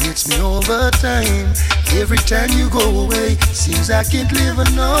 it hits me all the time. Every time you go away, seems I can't live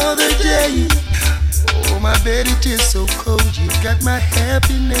another day. Oh, my bed, it is so cold. You got my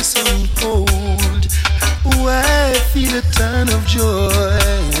happiness on hold. Oh, I feel a ton of joy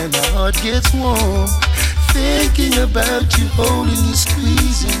and my heart gets warm. Thinking about you, holding you,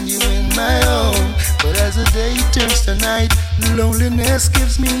 squeezing you in my arms. But as the day turns to night, loneliness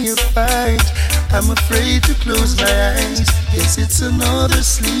gives me a fight. I'm afraid to close my eyes. Yes, it's another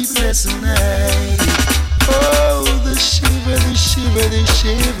sleepless night. Oh, the shiver,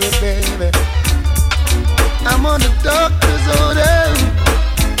 baby. I'm on the doctor's order.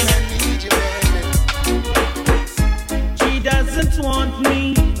 I need you, baby. She doesn't want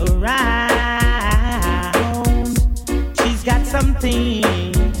me around. She's got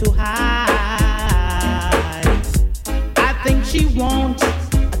something to hide. I think she wants a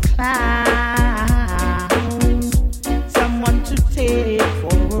clown, someone to take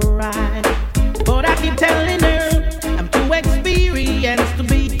for a ride. But I keep telling her I'm too experienced to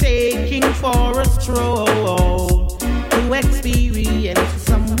be taking for a stroll. Too experienced,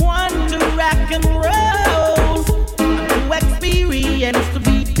 someone to rock and roll. I'm too experienced to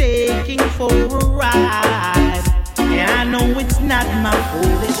be taking for a ride. And I know it's not my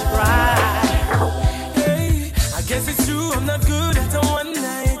foolish pride. Hey, I guess it's true, I'm not good at a one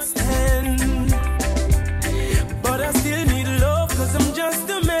night stand. But I still need love, cause I'm just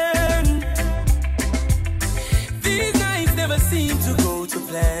a man. These nights never seem to go to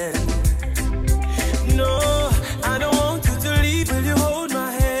plan. No, I don't want you to leave. Will you hold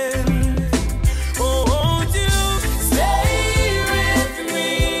my hand? Oh, won't you stay with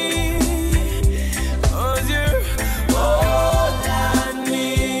me? Cause you're all I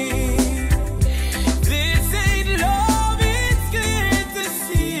need. This ain't love, it's clear to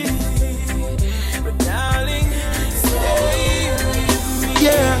see. But darling, stay with me.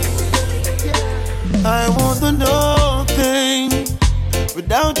 Yeah, I want to know things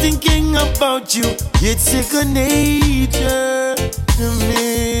without thinking about you. It's second nature to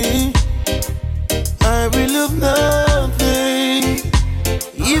me. I will love nothing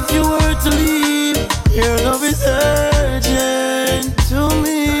if you were to leave. Your love is urgent to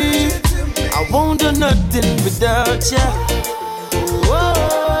me. I won't do nothing without you.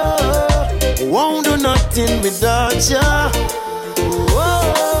 Whoa, won't do nothing without you.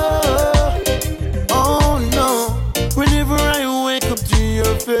 Oh no, whenever I wake up to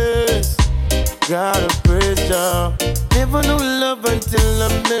your face, gotta praise ya. Never knew love until I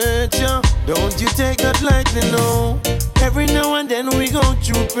met ya. Don't you take that lightly, no. Every now and then we go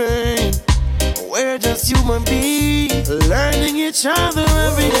through pain. We're just human beings, learning each other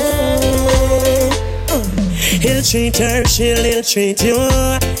every day. He'll treat her, he'll treat you.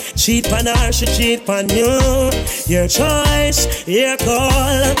 Cheat on her, she cheat on you. Your choice, your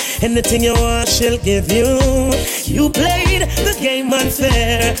call. Anything you want, she'll give you. You played the game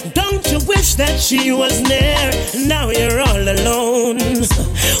unfair. Don't you wish that she was near? Now you're all alone.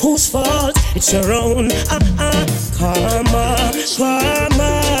 Whose fault? It's your own. Karma,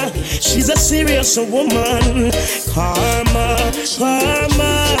 karma. She's a serious woman. Karma,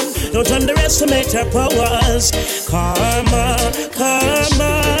 karma. Don't underestimate her powers. Karma,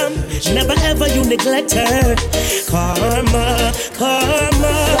 karma. Never ever you neglect her. Karma,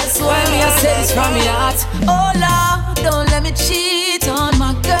 karma. That's why me I say this from my heart. Oh Lord, don't let me cheat on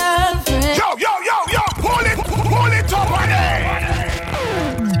my girlfriend. Yo, pull it up on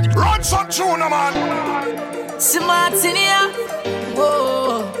it. Run some tune, man. Smartinia,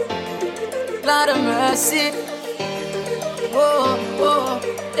 whoa, Lord of mercy. Whoa, whoa,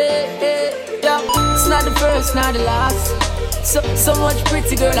 hey, hey, yeah. It's not the first, not the last. So much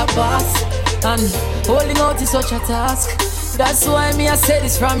pretty girl I pass, and holding out is such a task. That's why me I say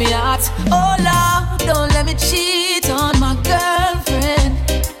this from my heart. Oh Lord, don't let me cheat on my girlfriend.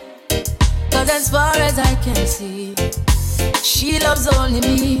 Cause as far as I can see, she loves only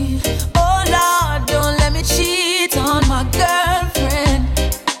me. Oh Lord, don't let me cheat on my girlfriend.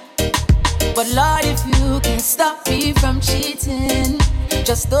 But Lord, if you can stop me from cheating,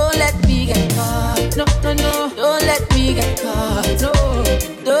 just don't let me get caught. No, no, no, don't let me get caught. No,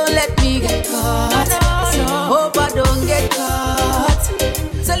 don't let me get caught. No, hope I don't get caught.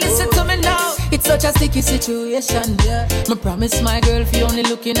 So listen to me now. It's such a sticky situation, yeah. Me promise my girl if you only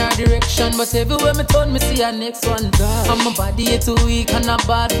look in her direction, but everywhere me turn, me see her next one. And my body is too weak and I'm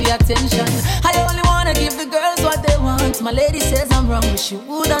bad for attention. I only wanna give the girls what they point my lady says I'm wrong, but she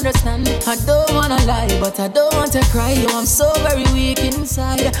would understand. I don't wanna lie, but I don't want to cry. Yo, I'm so very weak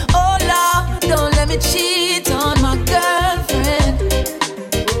inside. Oh Lord, don't let me cheat on my girlfriend.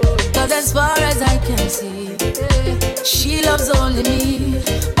 Cause as far as I can see, she loves only me.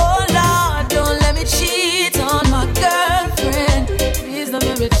 Oh Lord, don't let me cheat on my girlfriend. Please don't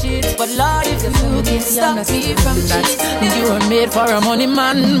let me cheat. But Lord, if you can stop me from cheating, you were made for a money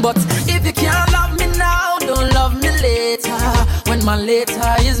man. But if you can't love me now, don't love me later. When my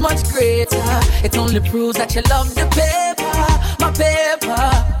later is much greater, it only proves that you love the paper, my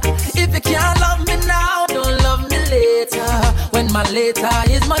paper. If you can't love me now, don't love me later. When my later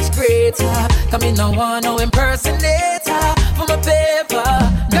is much greater, come in, no one, no impersonator for my paper.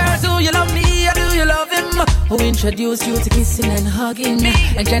 Girl, do you love me or do you love him? Who introduced you to kissing and hugging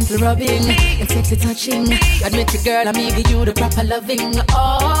and gentle rubbing and sexy touching? Admit it, girl, I'm give you the proper loving.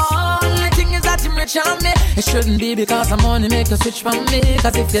 Oh, the thing is that you rich on me. It shouldn't be because I'm only make you switch from me.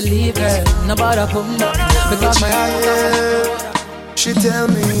 Cause if you leave, girl, nobody come back. Because my heart, she tell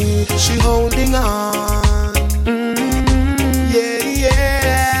me she holding on.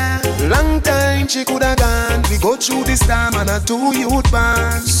 Yeah. Long time she coulda gone. We go through this time and a 2 youth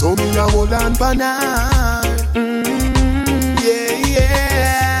band. So me a hold on for now.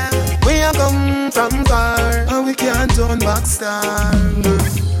 Yeah. We a come from far and we can't turn back star.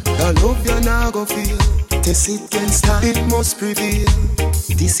 The love you now go feel. Test it can start, it must prevail.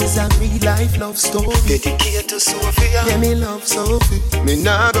 This is a real life love story. Dedicated to Sophia. Yeah, me love Sophie. Me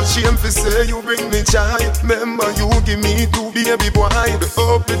nah go shame for say you bring me joy. Remember you give me 2 baby boy. The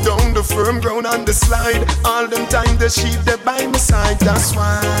up, the down, the firm ground and the slide. All them time the sheep they by my side. That's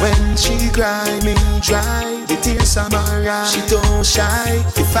why when she cry me dry, the tears are my eyes. She don't shy,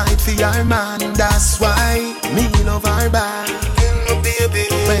 to fight for your man. That's why me love her back. Baby.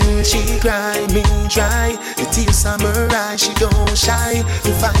 When she cry, me dry. The tears are her eyes. She don't shy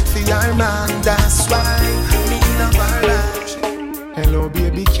to fight for your man. That's why me love her life. Hello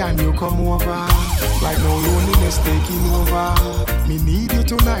baby, can you come over? Right now loneliness taking over. Me need you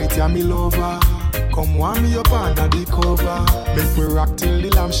tonight, yeah me lover. Come warm me up under the cover. Make me rock till the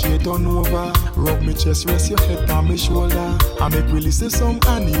lampshade turn over. Rub me chest, rest your head on my shoulder. I make we listen some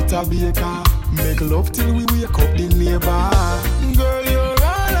Anita Baker. Make love till we wake up the neighbor. Girl, you're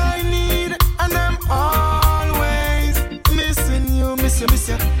all I need, and I'm always missing you. Miss you,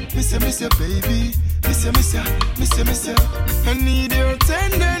 baby. Miss you. I need your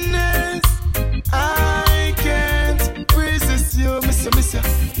tenderness. I can't resist you. Miss you,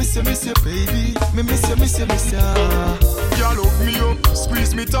 baby. Miss you. Girl, hook me up,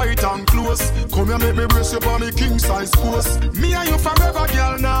 squeeze me tight and close. Come here, make me brace you on me king size post. Me and you forever,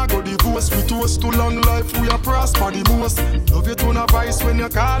 girl, now go divorce. We toast to long life, we are prosper the most. Love you to no voice when you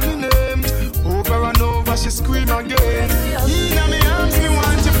call me name. Over and over, she scream again. In me arms, me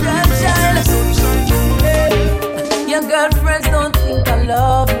want you feel me. Sunshine. Your girlfriends don't think I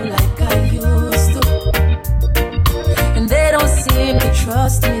love you like I used to, and they don't seem to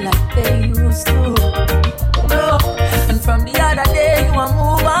trust me like they used to. No. And from the other day you a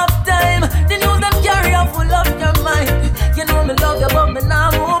move off time. The news them carry up full of your mind. You know me love you but me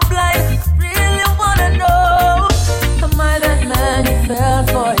now move blind. Really wanna know, am I that man you fell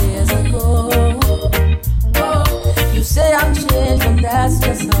 4 years ago? Oh, you say I'm changed but that's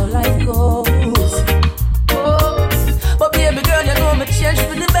just how life goes. But baby girl, you know me change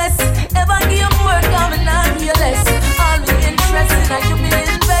for the best. Ever give you more, come and I'll give you less. All me interested, I you me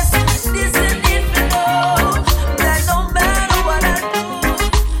invest. This is it for know. That don't matter what I do.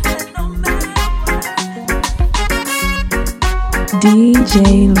 DJ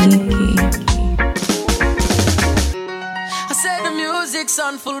Leaky. I said the music's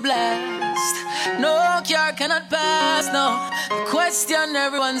on full blast. No car cannot pass, no. The question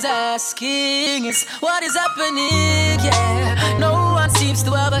everyone's asking is what is happening, yeah. No one seems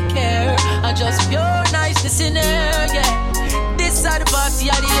to have a care. I just pure niceness in air, yeah. This side of the party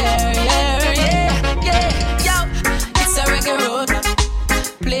of the air, yeah. Yo, it's a reggae road.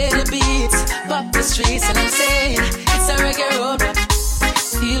 Play the beats, pop the streets, and I'm saying it's a reggae road.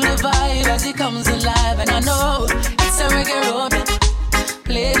 Feel the vibe as it comes alive, and I know it's a reggae road.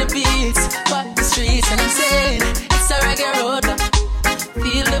 Play the beats, pop the streets, and I'm saying it's a reggae road.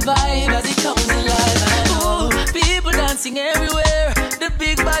 Feel the vibe as it comes alive, and I know people dancing everywhere. The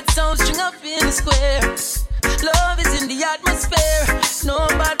big bad sound string up in the square. Love is in the atmosphere. No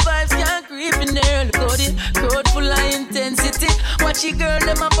bad vibes can't creep in there. Look how the crowd full of intensity. Watch your girl,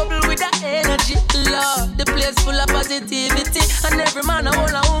 them a bubble with that energy. Love, the place full of positivity. And every man, a whole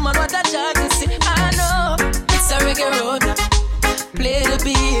a woman, what a joy to see. I know, it's a reggae road. play the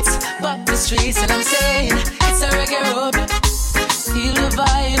beats, pop the streets, and I'm saying it's a reggae road. Feel the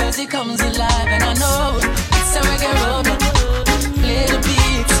vibe as it comes alive, and I know it's a reggae road. Play the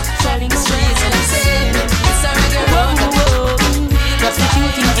beats, pop the streets, and I'm saying it's a reggae road.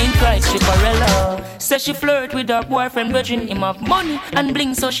 Prostituting in Christ, Chiparella. Says she flirt with her boyfriend, virgin him of money and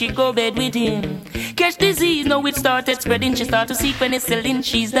bling, so she go bed with him. Catch disease, now it started spreading. She start to seek penicillin,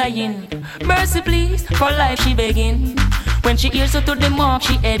 she's dying. Mercy please, for life she begging. When she hears her to the mark,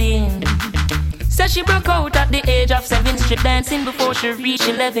 she heading. Says she broke out at the age of 7, strip dancing before she reached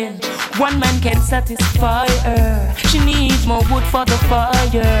 11. One man can satisfy her, she needs more wood for the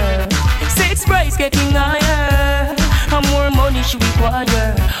fire. Sex price getting higher, and more money she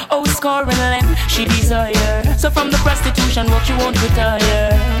require. Oh, scoring land she desire. So from the prostitution work she won't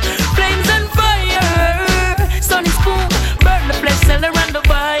retire. Flames and fire, sun is boom, burn the flesh, sell her and the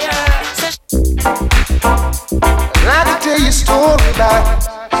fire. I can tell you a story about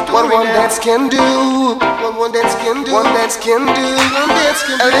what one dance can do. What one dance can do. One dance can do. One dance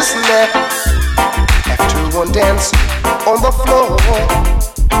can do. And listen there. After one dance on the floor,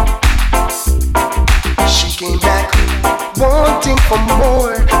 she came back wanting for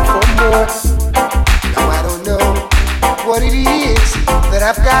more, for more. Now I don't know what it is that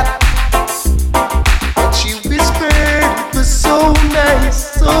I've got, but she whispered it was so nice,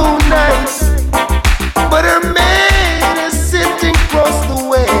 so nice. But her man is sitting across the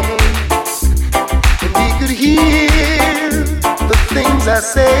way, and he could hear the things I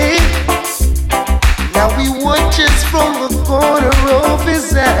say. Now he watches from the corner of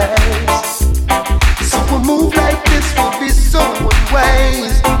his eyes. So a move like this would be so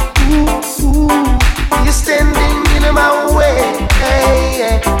unwise. Ooh, ooh, you're standing in my way,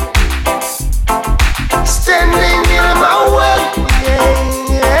 hey, hey. Standing in my way, yeah,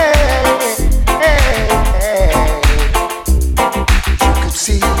 yeah. You could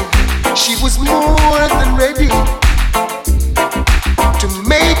see she was more than ready to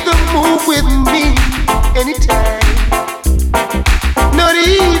make the move with me anytime. Not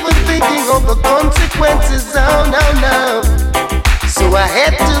even thinking of the consequences, oh no, no. So I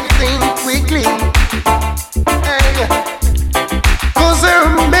had to think quickly, hey. Cause her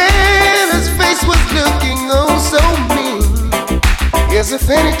man, his face was looking oh so mean, as if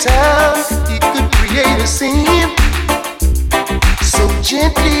any time he could create a scene. So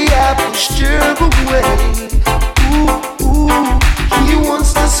gently I pushed her away. Ooh, ooh, he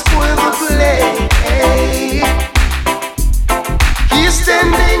wants to spoil the play, hey. He's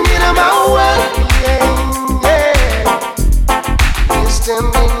standing in my way, yeah, yeah. He's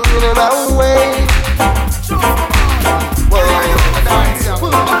standing in my way.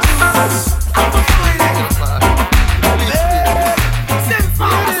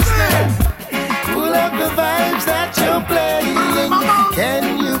 Pull up the vibes that you're playing. Can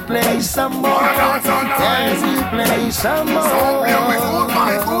you play some more? Can you play some more?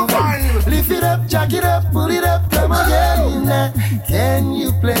 Lift it up, jack it up, pull it up, come again. Can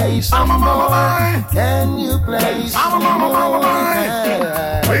you play some more? Can you play some more?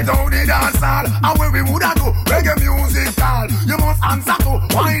 Without the dance hall, and where we woulda go, reggae music call. You must answer to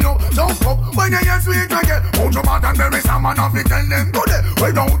wind up, jump up. When you hear sweet reggae, put your mouth and bury some man off it, tell them go there.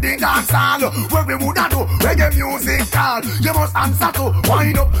 Without the dance hall, where we woulda do, reggae music call. You must answer to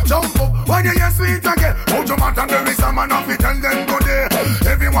wind up, jump up. When you hear sweet reggae, put your mouth and bury some man off it, tell them go there.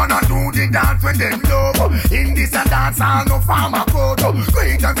 Everyone a do the dance when them love. In this a dance hall, no farmer crowd.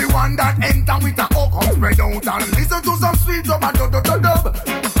 Great everyone that enter with a hook come spread out and listen to some sweet dub and dub.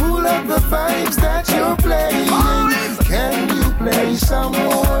 Pull up the vibes that you're playing. Can you play some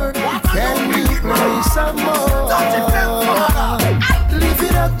more? Can you play some more? Lift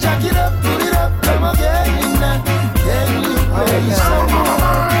it up, jack it up, pull it up, come again. Can you play some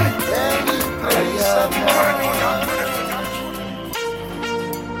more? Can you play some more?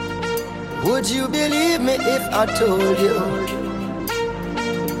 Would you believe me if I told you?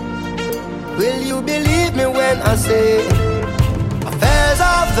 Will you believe me when I say affairs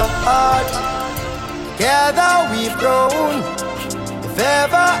of the heart, together we've grown, if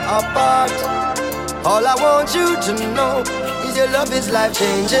ever apart. All I want you to know is your love is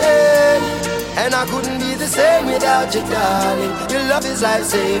life-changing, and I couldn't be the same without you, darling. Your love is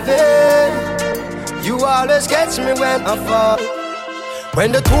life-saving. You always catch me when I fall.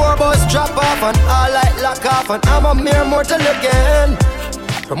 When the tour bus drop off and all light lock off, and I'm a mere mortal again.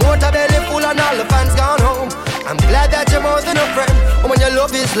 Promoter belly full and all the fans gone home. I'm glad that you're more than a friend. When your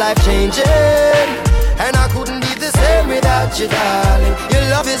love is life-changing, and I couldn't be the same without you, darling. Your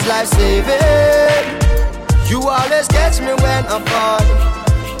love is life-saving. You always catch me when I fall.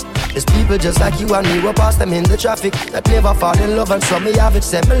 There's people just like you and me, we pass them in the traffic that never fall in love, and some me have it,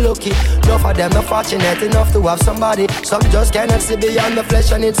 say me lucky. Enough of them not fortunate enough to have somebody. Some just cannot see beyond the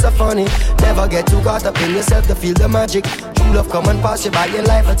flesh, and it's so funny. Never get too caught up in yourself to feel the magic. True love come and pass you by in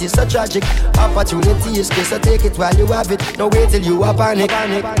life, but it's so tragic. Opportunity is good, so take it while you have it. No wait till you are panic.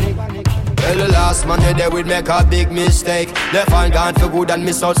 Well, the last man they would make a big mistake. Left and gone for good and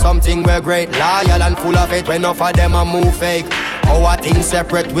miss out something we're great. Loyal and full of it when enough of them a move fake. Our things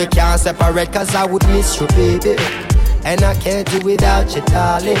separate, we can't separate. Cause I would miss you, baby, and I can't do without you,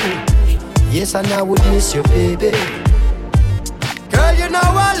 darling. Yes, and I would miss you, baby. Girl, you know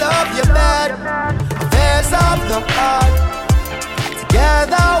I love you bad. Affairs of the heart.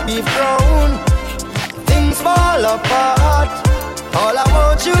 Together we've grown. Things fall apart. All I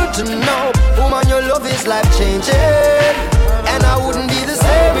want you to know, woman, your love is life-changing, and I wouldn't be the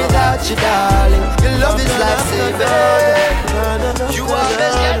same without you, darling. Your love is life-saving. You are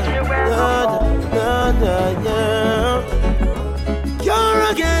best. You're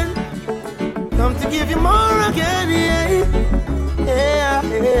again, come to give you more again, yeah.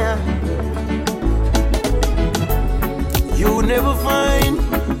 You never find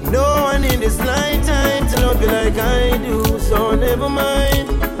no one in this lifetime to love you like I do. So never mind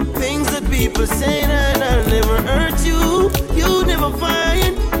things that people say that I'll never hurt you. You never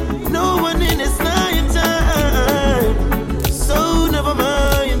find no one in this lifetime. So never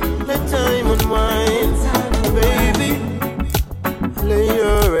mind, let time unwind. Baby, lay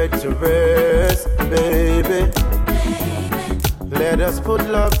your head to rest, baby. Let us put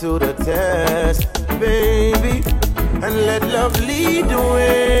love to the test, baby. And let love lead the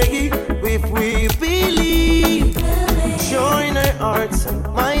way. If we believe, join our hearts,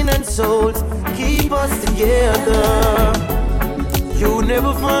 mind and souls, keep us together. You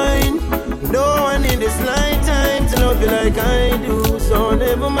never find no one in this lifetime to love you like I do. So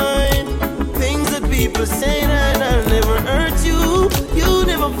never mind things that people say that I'll never hurt you. You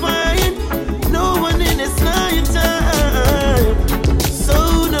never find no one in this lifetime.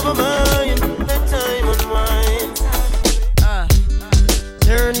 So never mind, let time unwind.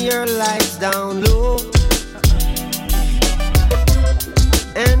 Turn your lights down low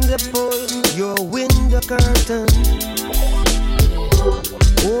and pull your window curtain.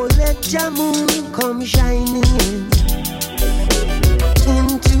 Oh, let your moon come shining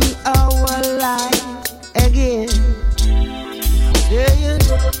into our life again. Yeah.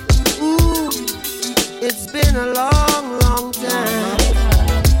 Ooh, it's been a long, long time.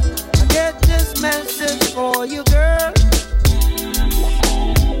 I get this message for you, girl.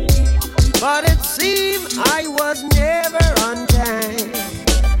 But it seemed I was never on time.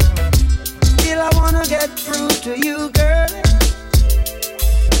 Still I wanna get through to you, girl.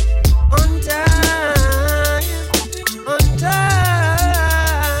 On time, on time.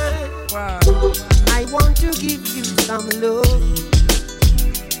 Wow. I want to give you some love.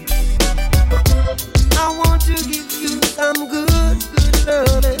 I want to give you some good, good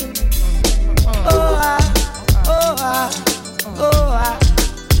loving. Oh,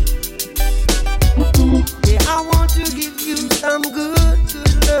 yeah, I want to give you some good,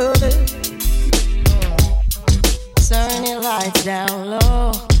 good loving. Turn your lights down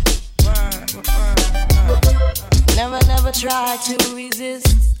low. Never try to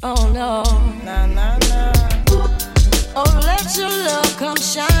resist. Oh no. Oh, let your love come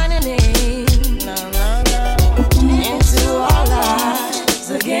shining in. Into our lives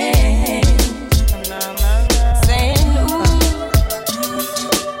again. Saying, ooh,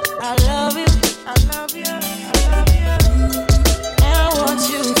 I love you. And I want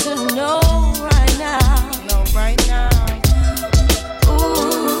you to know right now.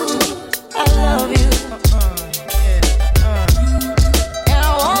 Ooh, I love you. And I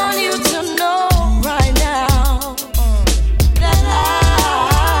want you to know right now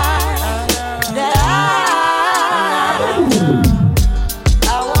that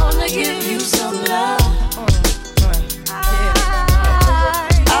I wanna give you some love.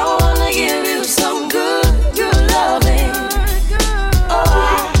 I wanna give you some good, good loving.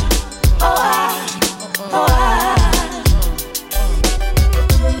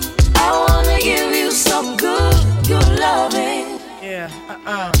 I wanna give you some good, good loving.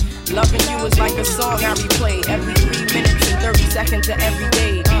 Loving you is like a song I replay every 3 minutes and 30 seconds of every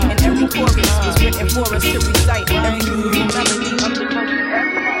day. And every chorus was written for us to recite. Every beautiful melody of the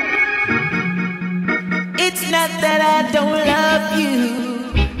It's not that I don't love you.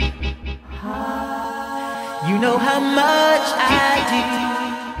 You know how much I do.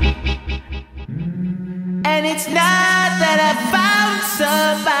 And it's not that I found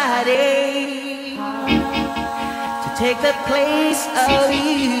somebody to take the place of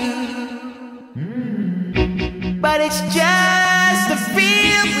you. But it's just the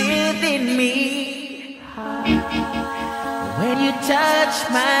feel within me when you touch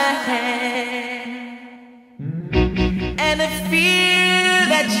my hand, and the fear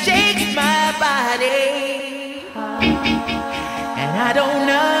that shakes my body, and I don't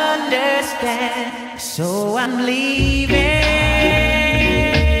understand, so I'm leaving.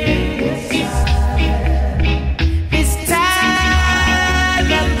 This time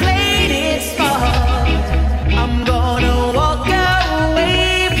the plate is full. I'm gonna walk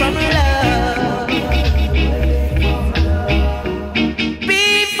away from love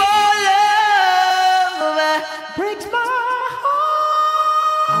before love breaks my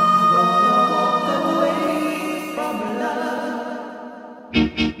heart. I'm gonna walk away from love.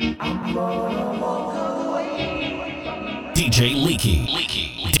 I'm gonna walk away from love. DJ Leaky.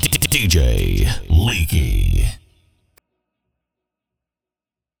 DJ